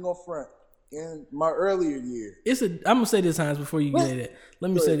 I ain't even gonna front. In my earlier year, I'm gonna say this, Hines, before you get that.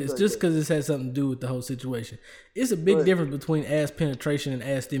 Let me say this, just because this has something to do with the whole situation. It's a big difference between ass penetration and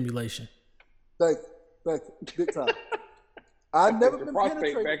ass stimulation. Thank you, big time. I've never been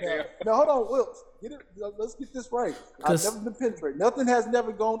penetrated. Now hold on, Wilkes. Let's get this right. I've never been penetrated. Nothing has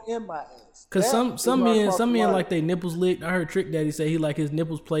never gone in my ass. Cause some men like their nipples licked. I heard Trick Daddy say he like his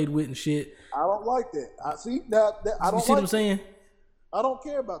nipples played with and shit. I don't like that. I see now. I don't. You see what I'm saying? I don't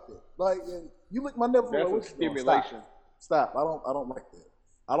care about that. Like you lick my nipples. That's like, stimulation. Stop. I don't like that.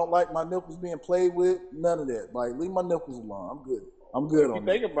 I don't like my nipples being played with. None of that. Like leave my nipples alone. I'm good. I'm good on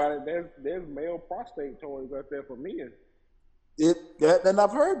that. If you think about it, there's male prostate toys out there for men. And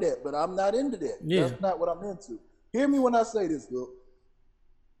I've heard that, but I'm not into that. Yeah. That's not what I'm into. Hear me when I say this, Bill.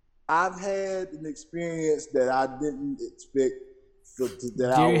 I've had an experience that I didn't expect.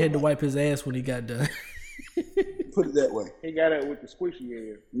 Jerry had to wipe his ass when he got done. Put it that way. He got it with the squishy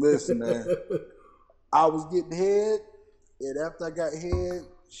head. Listen, man. I was getting head, and after I got head,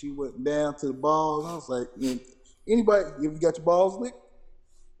 she went down to the balls. I was like, anybody, have you got your balls licked?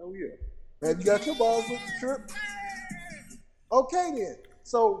 Oh, yeah. Have you got your balls licked, Trip? Okay, then.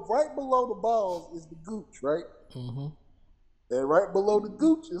 So right below the balls is the gooch, right? Mm-hmm. And right below the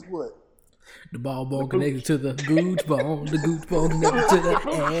gooch is what? The ball bone connected to the gooch bone. The gooch bone connected to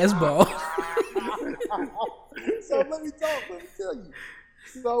the ass ball. So let me tell you.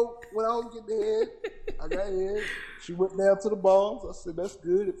 So when I was getting head, I got head. She went down to the balls. I said, that's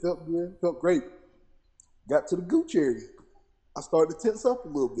good. It felt good. It felt great. Got to the gooch area. I started to tense up a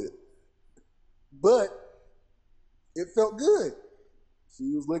little bit. But it felt good.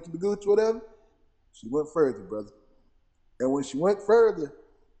 She was licking the gooch, whatever. She went further, brother. And when she went further,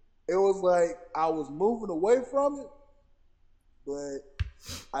 it was like I was moving away from it, but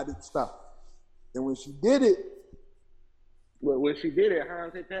I didn't stop. And when she did it,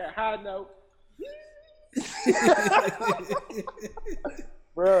 Hans hit that high note.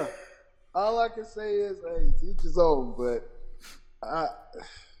 Bruh, all I can say is, hey, each his own, but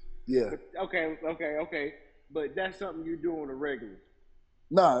yeah. Okay. But that's something you do on a regular.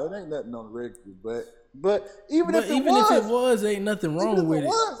 Nah, it ain't nothing on the regular, but even if it was, ain't nothing wrong with it.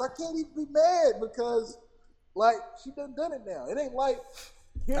 I can't even be mad because, like, she done it now. It ain't like.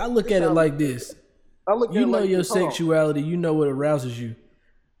 I look at it like this. You know your sexuality. You know what arouses you.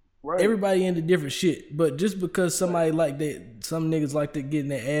 Right. Everybody into different shit, but just because somebody like that, some niggas like that getting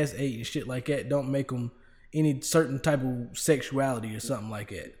their ass ate and shit like that, don't make them any certain type of sexuality or something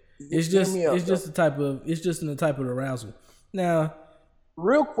like that. It's just the type of arousal. Now,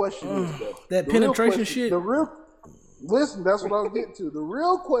 real question is that penetration shit. Listen, that's what I was getting to. The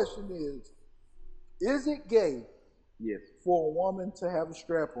real question is it gay? Yes. For a woman to have a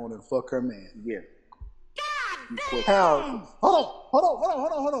strap on and fuck her man? Yes. How?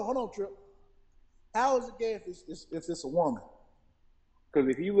 Hold on, Trip. How is it gay if it's a woman? Because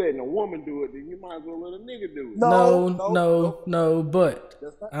if you letting a woman do it, then you might as well let a nigga do it. No, but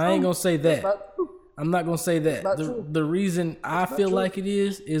I ain't gonna say that. I'm not gonna say that. The reason I feel like it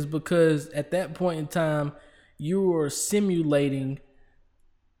is because at that point in time, you are simulating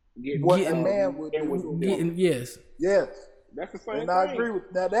what a man would do. Yes. That's the same thing. I agree with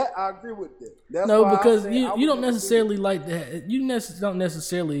that. I agree with that. That's no, because you don't necessarily like that. You don't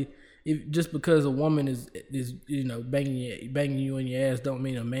necessarily. Just because a woman is banging you in your ass don't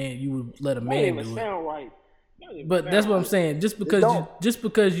mean a man you would let a man do it. Sound right. But that's what I'm saying. Just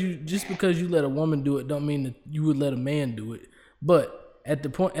because you let a woman do it don't mean that you would let a man do it. But at the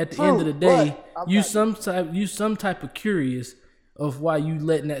end of the day, you some type of curious of why you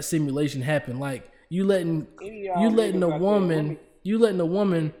letting that simulation happen. Like you letting a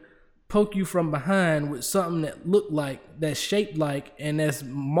woman poke you from behind with something that looked like, that's shaped like, and that's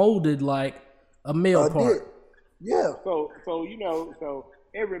molded like a male part. Yeah. So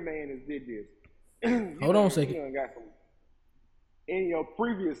every man has did this. Hold on a second. In your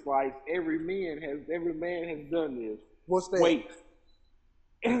previous life, every man has done this. What's that? Wait.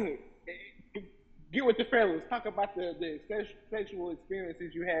 Get with the fellas. Talk about the sexual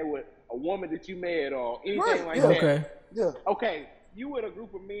experiences you had with a woman that you met or anything like that. Okay. Yeah. Okay. You with a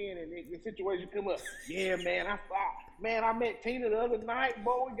group of men and the situation come up. Yeah, man, I met Tina the other night.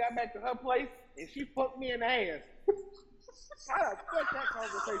 Boy, we got back to her place and she fucked me in the ass. How the fuck that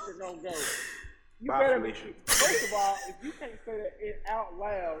conversation gonna go? You better first of all, if you can't say that out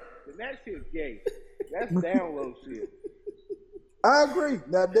loud, then that shit's gay. That's down low shit. I agree.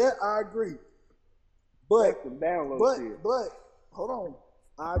 Now that I agree. But that's some down low shit. But hold on.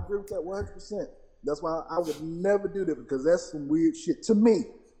 I agree with that 100%. That's why I would never do that because that's some weird shit to me.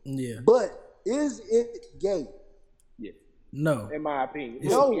 Yeah. But is it gay? Yeah. No. In my opinion.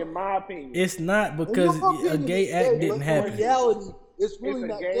 In my opinion. It's not because a gay act didn't happen. In reality, it's really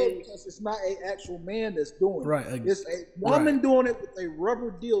not gay because it's not an actual man that's doing it. Right. It's a woman doing it with a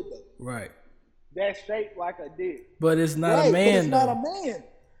rubber dildo. Right. That's shaped like a dick. But it's not a man. It's not a man.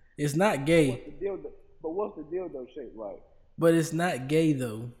 It's not gay. What's the dildo shaped like? But it's not gay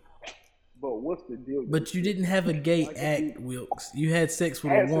though. But what's the deal? But you didn't have a gay act, Wilkes. You had sex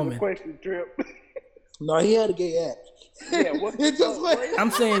with a woman. The question, Trip. No, he had a gay act. Yeah, I'm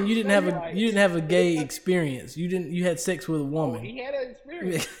saying you didn't have a gay experience. You had sex with a woman. Oh, he had an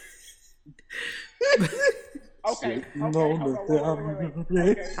experience. Okay.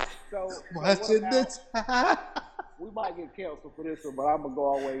 So watching this. We might get canceled for this one, but I'm gonna go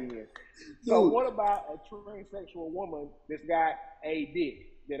all the way in. So what about a transsexual woman that's got a dick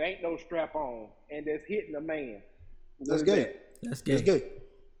that ain't no strap on and that's hitting a man? That's gay. That's gay.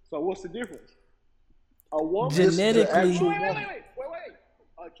 So what's the difference? A woman genetically. Wait.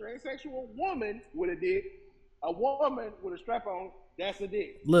 A transsexual woman with a dick, a woman with a strap on, that's a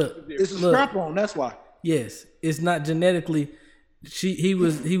dick. Look, it's a strap on. That's why. Yes, it's not genetically. He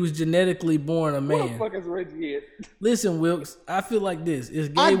was genetically born a man. What the fuck is Reggie at? Listen, Wilkes, I feel like this. It's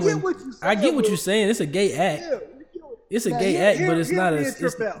gay I get what you're saying. I get what you're saying. It's a gay act. Yeah, it's a gay act, but it's not a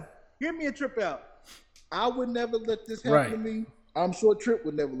trip out. Hear me a trip out. I would never let this happen to me. I'm sure Trip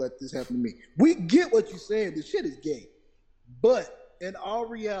would never let this happen to me. We get what you're saying. The shit is gay. But in all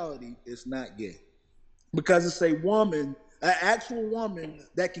reality, it's not gay. Because it's a woman, an actual woman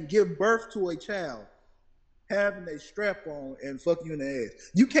that can give birth to a child having a strap on and fuck you in the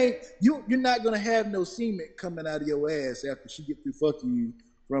ass. You can't, you're not gonna have no semen coming out of your ass after she get through fucking you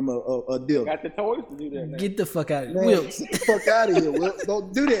from a deal. Got the toys to do that now. Get the fuck out of here. Wilkes. Get the fuck out of here, Wilkes.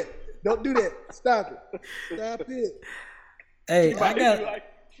 Don't do that. Don't do that. Stop it. Stop it. Hey, she might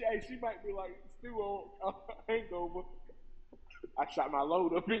be like, Stu on Hangover. I shot my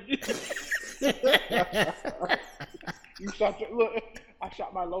load up in you. I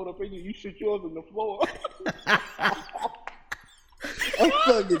shot my load up in you. You shoot yours in the floor. I'm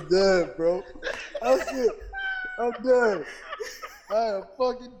fucking done, bro. That's it. I'm done. I am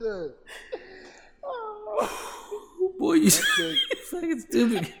fucking done. Boy, you fucking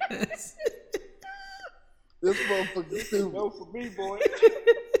stupid. This motherfucker stupid. No for me, boy.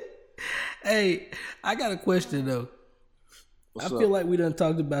 Hey, I got a question though. I feel like we done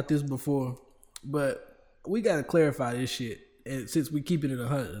talked about this before, but we gotta clarify this shit. And since we keeping it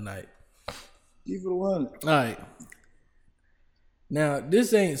 100 tonight, keep it 100. All right. Now,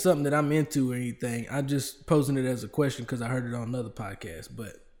 this ain't something that I'm into or anything. I'm just posing it as a question because I heard it on another podcast.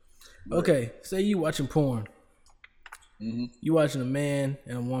 But okay, say you watching porn. Mm-hmm. You watching a man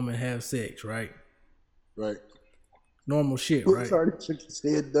and a woman have sex, right? Right. Normal shit, right? Sorry, shook his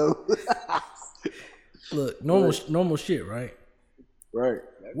head though. Look, normal shit, right? Right.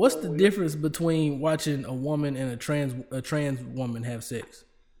 What's the difference between watching a woman and a trans woman have sex?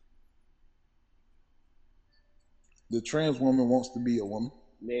 The trans woman wants to be a woman.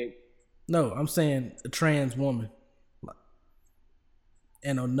 Nick. No, I'm saying a trans woman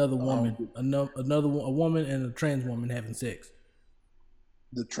and another woman, a woman and a trans woman having sex.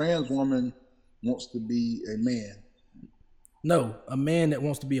 The trans woman wants to be a man. No, a man that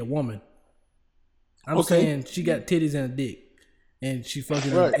wants to be a woman. I'm saying she got titties and a dick, and she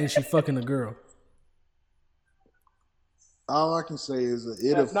fucking a girl. All I can say is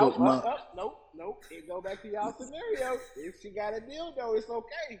it'll fuck my. Nope. It go back to y'all scenario. If she got a dildo, it's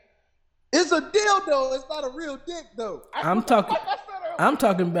okay. It's a dildo. It's not a real dick, though. I'm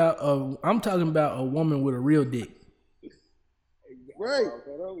talking about a woman with a real dick. Right.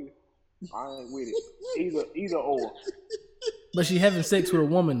 I ain't with it. Either or. But she having sex with a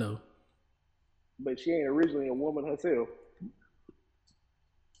woman though. But she ain't originally a woman herself.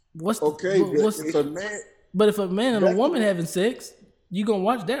 But if a man and a woman having sex, you gonna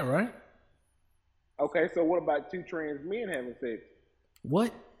watch that, right? Okay, so what about two trans men having sex?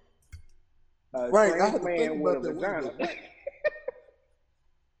 What? Right, I trans had to man think with about a that. vagina.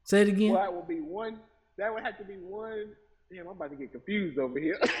 Say it again. Well, that would be one. That would have to be one. Damn, I'm about to get confused over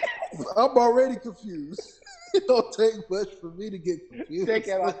here. I'm already confused. It don't take much for me to get confused. Take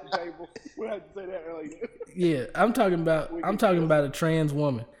that off the table. We had to say that earlier. Yeah, I'm talking about a trans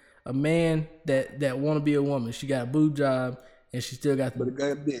woman, a man that want to be a woman. She got a boob job and she still got the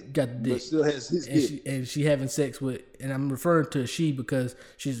dick. But still has his dick. And she having sex with, and I'm referring to a she because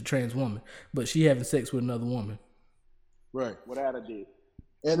she's a trans woman, but she having sex with another woman. Right. Without a dick.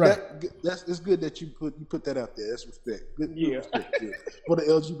 And right. It's good that you put that out there. That's respect. Good respect, yeah. For the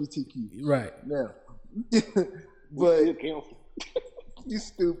LGBTQ. Right. Now, but you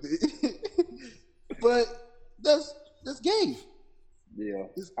stupid. But that's gay. Yeah.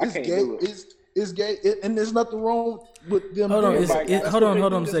 It's gay. It's gay, and there's nothing wrong with them. Hold on a second.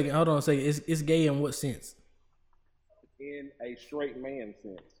 It's gay in what sense? In a straight man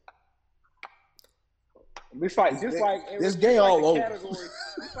sense. It's gay all over.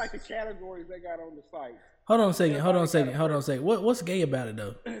 It's like the categories they got on the site. Hold on a second. What's gay about it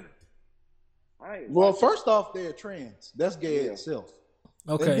though? Well, first off, they're trans. That's gay itself.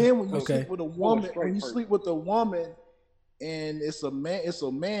 Okay. And then when you sleep with a woman, and it's a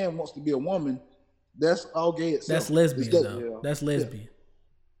man wants to be a woman, that's all gay itself. That's lesbian though. Yeah. That's lesbian.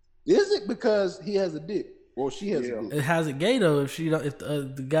 Yeah. Is it because he has a dick? Or she has a dick? How's it gay though? If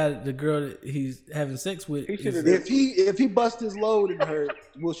the girl that he's having sex with, if he busts his load in her,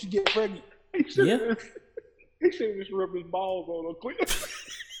 will she get pregnant? He should have just rubbed his balls on her quick.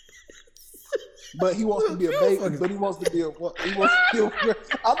 But he wants to be a baby. But he wants to be a.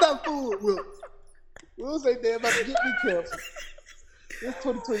 I'm not fooling. Will say damn about to get me canceled. It's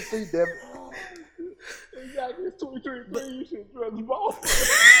 2023, damn it. Exactly, it's 2023. You should rub his balls.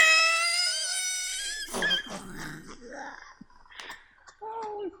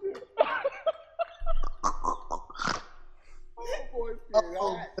 Oh shit! Oh boy,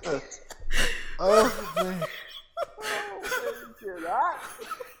 oh man!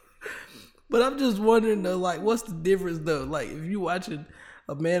 But I'm just wondering though, like, what's the difference though? Like, if you watching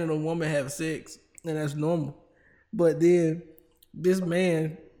a man and a woman have sex, and that's normal, but then this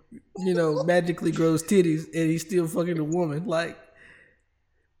man, magically grows titties and he's still fucking a woman. Like,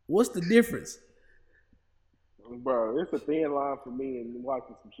 what's the difference? Bro, it's a thin line for me and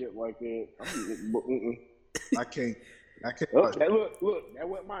watching some shit like that. I can't. Oh, look, that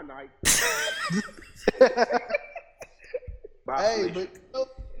wasn't my night. Hey, but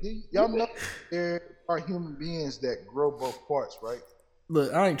y'all know there are human beings that grow both parts, right?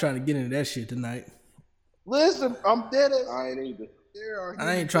 Look, I ain't trying to get into that shit tonight. Listen, I'm dead ass. I ain't either.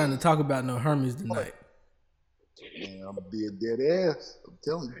 I ain't trying to talk about no Hermes tonight. Man, I'm be a dead ass. I'm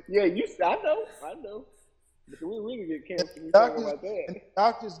telling you. Yeah, I know. But we really get canceled when you talk about that.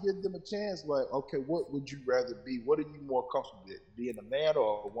 Doctors give them a chance, like, okay, what would you rather be? What are you more comfortable with, being a man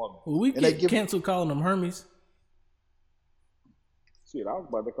or a woman? Well, we get canceled calling them Hermes. Shit, I was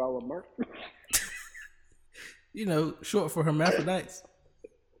about to call them Merc. Short for hermaphrodites.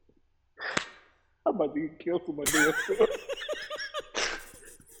 I'm about to kill somebody else.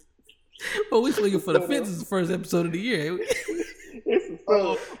 Well, we swinging for the fences the first episode of the year. It's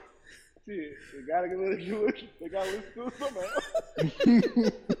a shit. They gotta get rid of Jewish. They gotta listen to it somehow.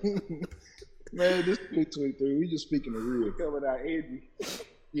 Man, this 2023, we just speaking the real. Coming out edgy.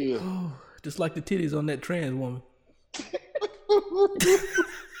 Yeah. Oh, just like the titties on that trans woman.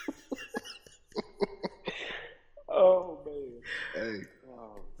 Oh man. Hey.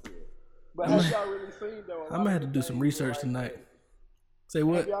 Oh shit. But have y'all really seen though? I'm gonna have to do some research tonight. Say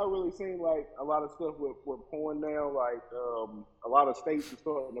what? Have y'all really seen like a lot of stuff with porn now? Like a lot of states are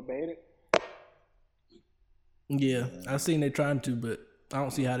starting to ban it. Yeah, I seen they trying to, but I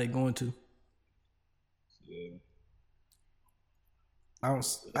don't see how they going to. Yeah. I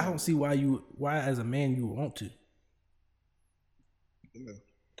don't see why as a man you would want to. Yeah.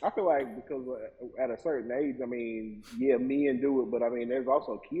 I feel like because at a certain age, I mean, yeah, men do it, but I mean, there's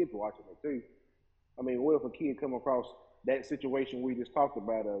also kids watching it too. I mean, what if a kid come across that situation we just talked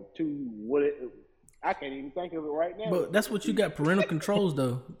about I can't even think of it right now. But that's what you got parental controls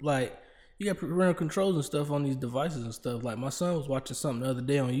though. Like you got parental controls and stuff on these devices and stuff. Like my son was watching something the other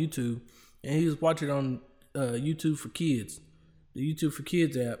day on YouTube, and he was watching it on YouTube for Kids, the YouTube for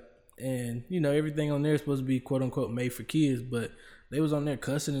Kids app, and you know everything on there is supposed to be quote unquote made for kids, but they was on there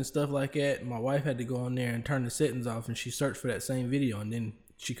cussing and stuff like that. And my wife had to go on there and turn the settings off, and she searched for that same video, and then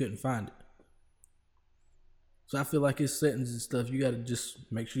she couldn't find it. So I feel like it's settings and stuff. You got to just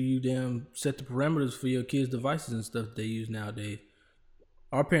make sure you damn set the parameters for your kids' devices and stuff they use nowadays.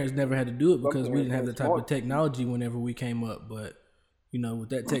 Our parents never had to do it because we didn't have the type of technology whenever we came up. But, you know, with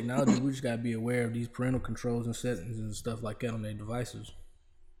that technology, we just got to be aware of these parental controls and settings and stuff like that on their devices.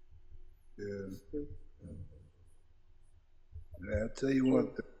 Yeah. Yeah, I tell you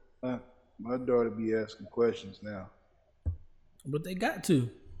what, my daughter be asking questions now. But they got to.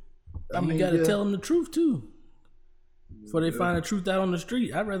 I mean, you got to tell them the truth, too. Before they find the truth out on the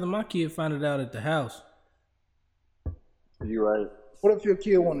street. I'd rather my kid find it out at the house. You're right. What if your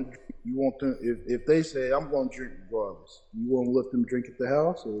kid want to drink? You want them, if they say, I'm going to drink regardless, you want to let them drink at the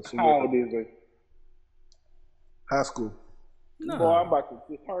house? Or how old is they? High school. No. Boy, I'm about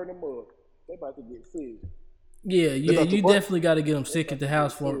to just turn them up. They about to get sick. Yeah, you definitely got to get them sick at the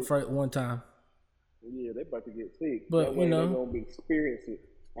house for one time. Yeah, they about to get sick. But, you know. They're going to be experiencing it.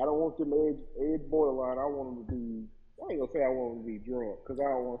 I don't want them edge borderline. I want them to be, I ain't going to say I want them to be drunk because I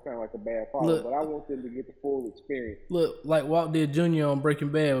don't want to sound like a bad father, but I want them to get the full experience. Look, like Walt did Jr. on Breaking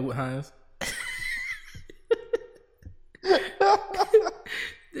Bad with Hines.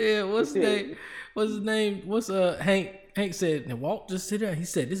 Yeah, what's his name? What's Hank? Hank said, and Walt just sit there. He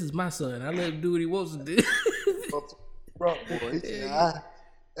said, "This is my son. I let him do what he wants to do." Boy,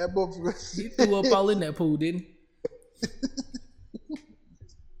 that boy, he threw up all in that pool, didn't he?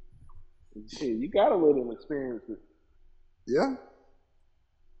 Shit, you gotta let him experience it. Yeah.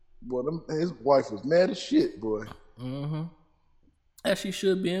 Boy, his wife was mad as shit, boy. Mm-hmm. As she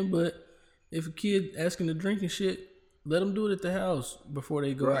should be, but if a kid asking to drink and shit, let them do it at the house before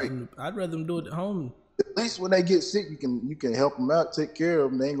they go out. I'd rather them do it at home. At least when they get sick, you can help them out, take care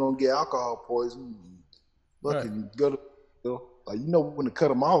of them. They ain't gonna get alcohol poison. Go to, like, you know when to cut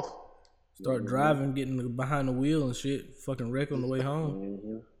them off. Start driving, getting behind the wheel and shit, fucking wreck on the way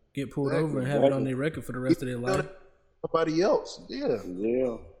home. Get pulled over and have it on their record for the rest of their life. Somebody else, yeah.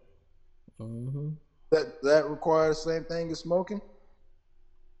 Mm-hmm. That requires the same thing as smoking.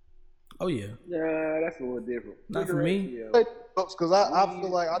 Oh yeah. Nah, that's a little different. Not for me. Because I feel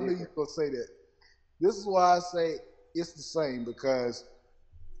like I knew you were gonna say that. This is why I say it's the same, because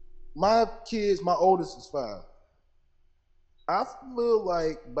my kids, my oldest is 5. I feel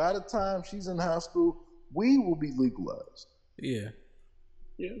like by the time she's in high school, weed will be legalized. Yeah.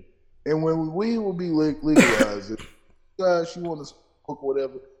 And when weed will be legalized, if she want to smoke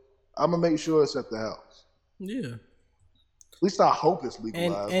whatever, I'm gonna make sure it's at the house. Yeah. At least I hope it's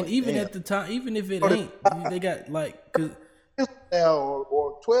legalized. And like, even at the time, even if it ain't, they got like, cause now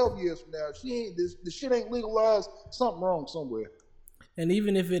or 12 years from now, the shit ain't legalized. Something wrong somewhere. And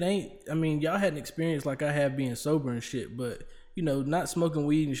even if it ain't, I mean, y'all had an experience like I have being sober and shit, but you know, not smoking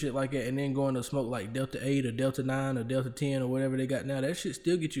weed and shit like that, and then going to smoke like Delta 8 or Delta 9 or Delta 10 or whatever they got now, that shit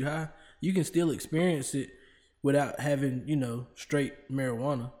still get you high. You can still experience it without having, you know, straight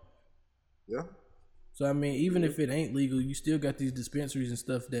marijuana. Yeah. So I mean, even if it ain't legal, you still got these dispensaries and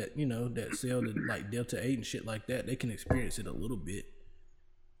stuff that, you know, that sell the like Delta 8 and shit like that. They can experience it a little bit.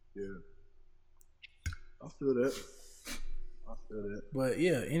 Yeah. I feel that. But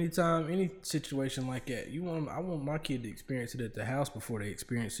yeah, anytime, any situation like that, I want my kid to experience it at the house before they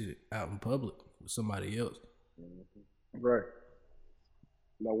experience it out in public with somebody else. Right.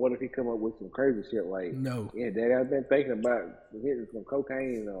 Now, what if he come up with some crazy shit like, no, yeah, Daddy, I've been thinking about hitting some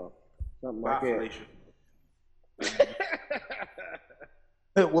cocaine or something like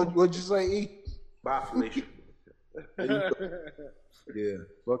that. What'd you say, E? Biflation. Yeah,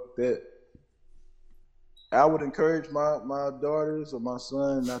 fuck that. I would encourage my daughters or my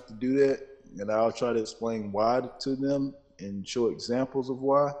son not to do that, and I'll try to explain why to them and show examples of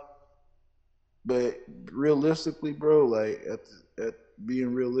why. But realistically, bro, like at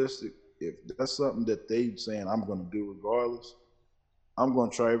being realistic, if that's something that they saying I'm going to do regardless, I'm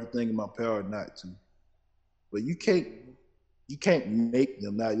gonna try everything in my power not to. But you can't make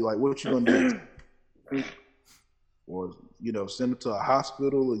them now. You're like, what you gonna do? Or send them to a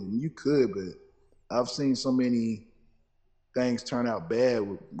hospital. And you could, but I've seen so many things turn out bad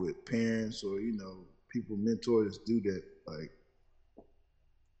with parents or people mentors do that. Like,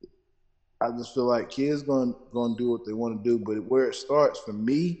 I just feel like kids gonna do what they want to do, but where it starts for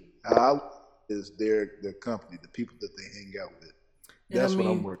me, is their company, the people that they hang out with. That's what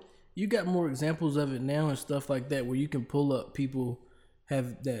I'm working. You got more examples of it now and stuff like that, where you can pull up people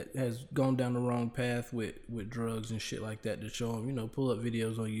that has gone down the wrong path with drugs and shit like that to show them. Pull up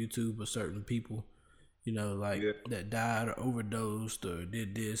videos on YouTube of certain people, that died or overdosed or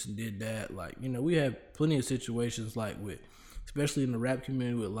did this and did that. Like, we have plenty of situations like with, especially in the rap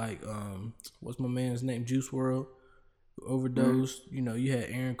community with like, what's my man's name? Juice WRLD overdosed. You had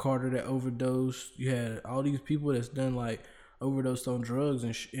Aaron Carter that overdosed. You had all these people that's done like overdosed on drugs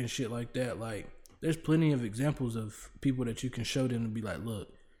and shit like that. Like, there's plenty of examples of people that you can show them and be like, look,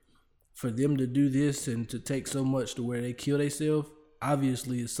 for them to do this and to take so much to where they kill themselves,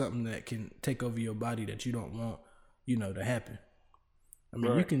 obviously it's something that can take over your body that you don't want, to happen. I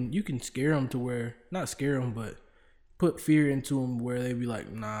mean, right. you can scare them to where, not scare them, but put fear into them where they be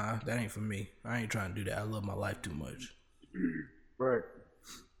like, nah, that ain't for me. I ain't trying to do that. I love my life too much. Right.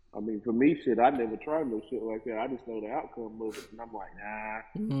 I mean, for me, shit, I never tried no shit like that. I just know the outcome of it, and I'm like, nah.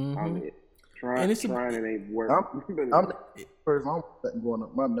 Mm-hmm. I mean, trying it ain't working. I'm letting going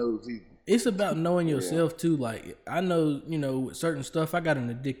up my nose either. It's about knowing yourself too. Like, I know, with certain stuff, I got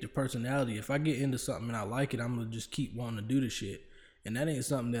an addictive personality. If I get into something and I like it, I'm gonna just keep wanting to do the shit. And that ain't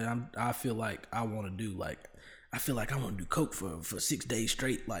something that I feel like I want to do. Like, I feel like I want to do coke for 6 days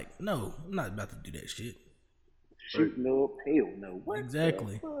straight. Like, no, I'm not about to do that shit. Shooting up, hell no. What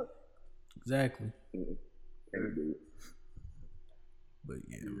exactly. Mm-hmm. But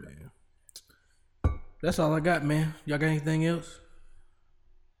yeah, man. That's all I got, man. Y'all got anything else?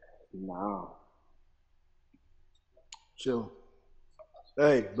 No. Chill.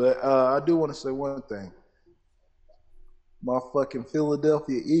 Hey, but I do want to say one thing. My fucking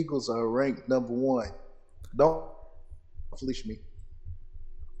Philadelphia Eagles are ranked number 1. Don't fleece me.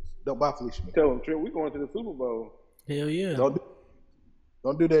 Don't buy fleece me. Tell them, Trip, we going to the Super Bowl. Hell yeah.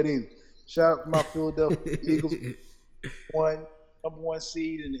 Don't do that either. Shout out to my Philadelphia Eagles. Number 1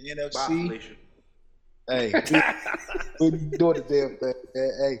 seed in the NFC. Hey, we doing the damn thing.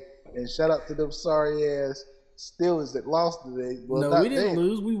 Hey, and shout out to them sorry ass Steelers that lost today. Well, no, we didn't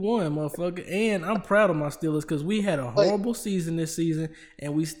lose. We won, motherfucker. And I'm proud of my Steelers because we had a horrible season this season,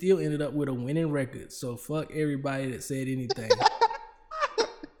 and we still ended up with a winning record. So fuck everybody that said anything.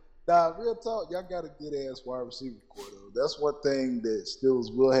 Nah, real talk, y'all got a good ass wide receiver core though. That's one thing that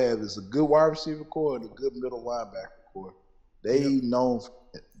Steelers will have is a good wide receiver core and a good middle linebacker core. They known for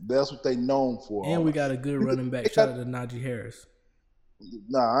it. That's what they known for. And we got a good running back. Shout out to Najee Harris.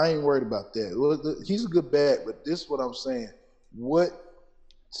 Nah, I ain't worried about that. He's a good back, but this is what I'm saying. What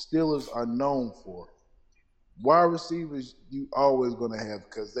Steelers are known for. Wide receivers you always gonna have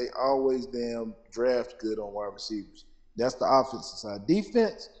because they always damn draft good on wide receivers. That's the offensive side.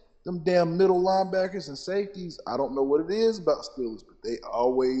 Defense, them damn middle linebackers and safeties, I don't know what it is about Steelers, but they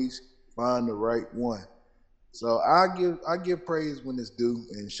always find the right one. So I give praise when it's due,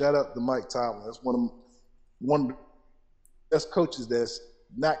 and shout out to Mike Tomlin. That's one of the best coaches that's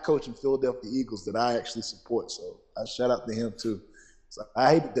not coaching Philadelphia Eagles that I actually support. So I shout out to him too. So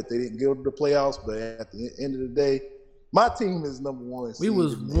I hate that they didn't go to the playoffs, but at the end of the day, my team is number 1. We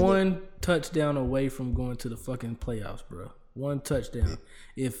was one touchdown away from going to the fucking playoffs, bro. One touchdown.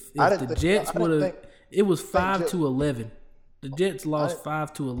 If the Jets would have, it was 5-11. The Jets lost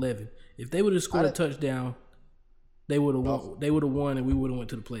 5-11. If they would have scored a touchdown, they would have won. They would have won, and we would have went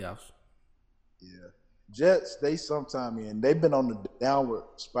to the playoffs. Yeah, Jets. They sometime in. They've been on the downward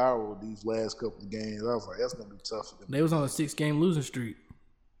spiral these last couple of games. I was like, that's gonna be tough for them. They was on a 6-game losing streak.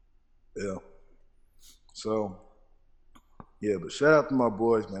 Yeah. So, yeah, but shout out to my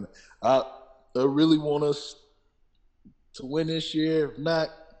boys, man. I really want us to win this year. If not,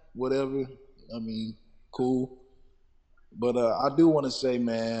 whatever. I mean, cool. But I do want to say,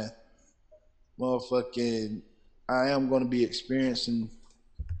 man, motherfucking, I'm going to be experiencing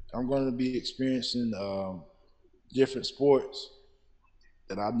different sports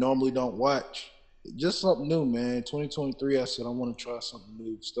that I normally don't watch. Just something new, man. 2023, I said I want to try something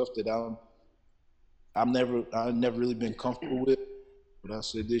new, stuff that I've never really been comfortable with. But I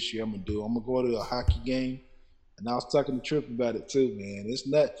said this year I'm gonna do. I'm gonna go to a hockey game, and I was talking to Trip about it too, man. It's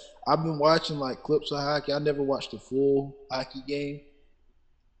not. I've been watching like clips of hockey. I never watched a full hockey game,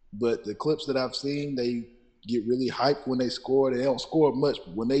 but the clips that I've seen, get really hyped when they score. They don't score much,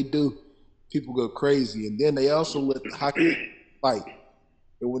 but when they do, people go crazy. And then they also let the hockey fight.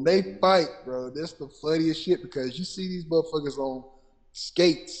 And when they fight, bro, that's the funniest shit because you see these motherfuckers on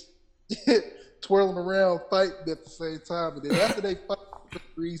skates twirling around fighting at the same time. And then after they fight, the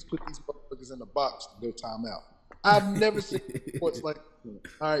threes put these motherfuckers in the box to go timeout. I've never seen sports like,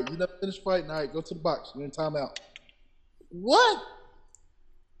 all right, you never finished fighting. All right, go to the box. You're in timeout. What?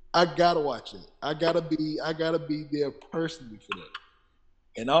 I gotta watch it. I gotta be there personally for that.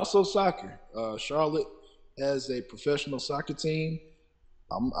 And also soccer. Charlotte has a professional soccer team.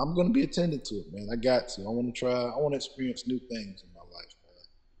 I'm gonna be attending to it, man. I got to. I want to experience new things in my life, man.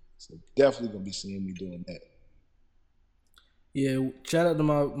 So definitely gonna be seeing me doing that. Yeah, shout out to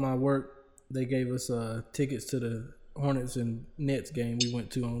my work. They gave us tickets to the Hornets and Nets game we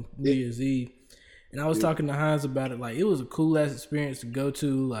went to on New Year's Eve. And I was talking to Hines about it. Like, it was a cool ass experience to go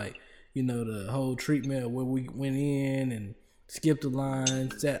to. Like, you know, the whole treatment of where we went in and skipped the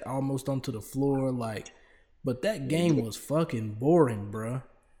line, sat almost onto the floor. Like, but that game was fucking boring, bro.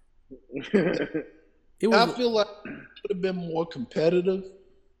 I feel like it would have been more competitive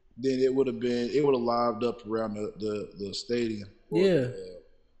than it would have been. It would have lived up around the stadium.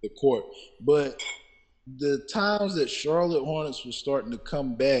 The court. But the times that Charlotte Hornets was starting to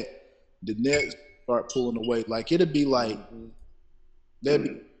come back, the Nets start pulling away. Like, it'd be like, that'd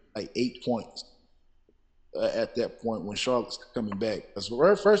be like 8 points at that point when Charlotte's coming back. Because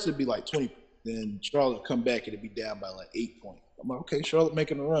first it'd be like 20, then Charlotte come back, it'd be down by like 8 points. I'm like, okay, Charlotte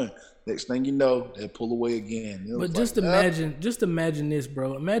making a run. Next thing you know, they pull away again. But just imagine this,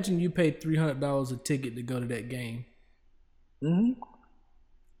 bro. Imagine you paid $300 a ticket to go to that game. Mm-hmm.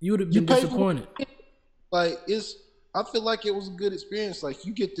 You would have been disappointed. Like, I feel like it was a good experience. Like,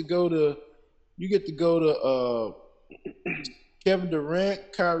 you get to go to Kevin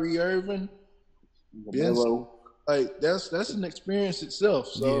Durant, Kyrie Irving, Ben, like that's an experience itself.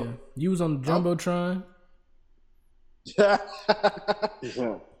 So yeah. You was on the Jumbotron.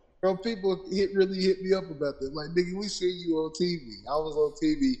 Bro, people really hit me up about that. Like, nigga, we see you on TV. I was on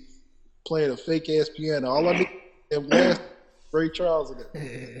TV playing a fake ass piano. All I did was Ray Charles in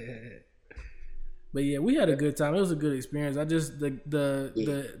it. But yeah, we had a good time. It was a good experience. I just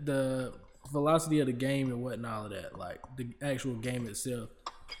the velocity of the game and whatnot, all of that, like the actual game itself,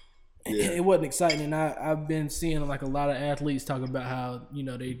 it wasn't exciting. And I've been seeing like a lot of athletes talk about how, you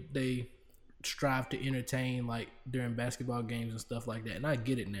know, they strive to entertain like during basketball games and stuff like that. And I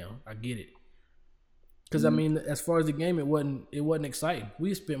get it now. I get it. Because I mean, as far as the game, it wasn't exciting.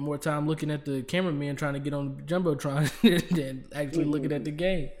 We spent more time looking at the cameraman trying to get on the Jumbotron than actually looking at the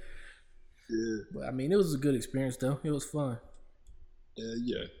game. Yeah. But I mean, it was a good experience though. It was fun.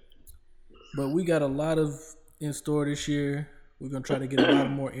 Yeah. But we got a lot in store this year. We're gonna try to get a lot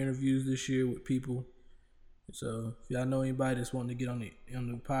more interviews this year with people. So if y'all know anybody that's wanting to get on the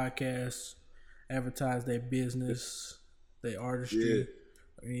podcast, advertise their business, their artistry,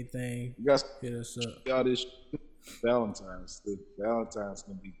 or anything, you guys hit us up. Y'all this Valentine's. Valentine's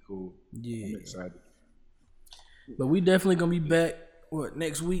gonna be cool. Yeah, I'm excited. But we definitely gonna be back. What,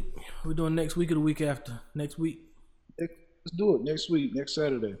 next week? We're doing next week or the week after? Next week. Let's do it next week, next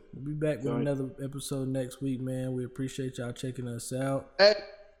Saturday. We'll be back with another episode next week, man. We appreciate y'all checking us out. Hey,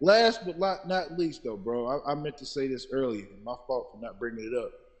 last but not least, though, bro, I meant to say this earlier. My fault for not bringing it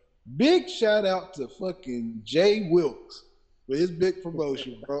up. Big shout out to fucking Jay Wilkes for his big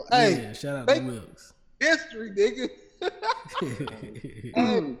promotion, bro. Hey, shout out to Wilkes. History, nigga.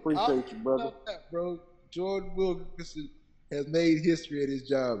 Hey, appreciate you, brother. Bro, Jordan Wilkinson has made history at his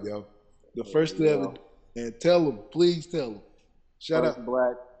job, yo. The first to ever. And tell him, please tell him. Shout out.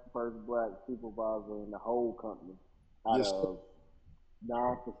 First black supervisor in the whole company out of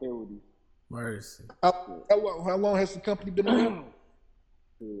 9 facilities. Mercy. How long has the company been around?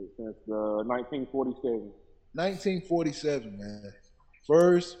 Since 1947. 1947, man.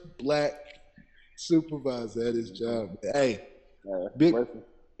 First black supervisor at his job. Hey, big,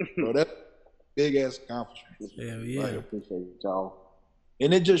 bro, that's big ass accomplishment. Yeah. I appreciate y'all.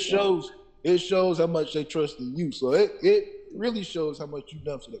 And it just shows. It shows how much they trust in you. So it really shows how much you've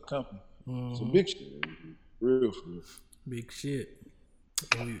done for the company. Mm-hmm. So big shit. Real for real. Big shit.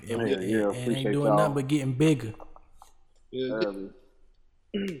 And ain't doing y'all. nothing but getting bigger. Yeah.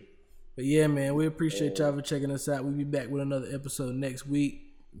 But yeah, man, we appreciate y'all for checking us out. We'll be back with another episode next week.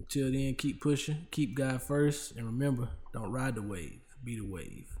 Until then, keep pushing, keep God first, and remember, don't ride the wave, be the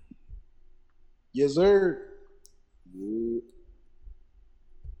wave. Yes, sir. Yeah.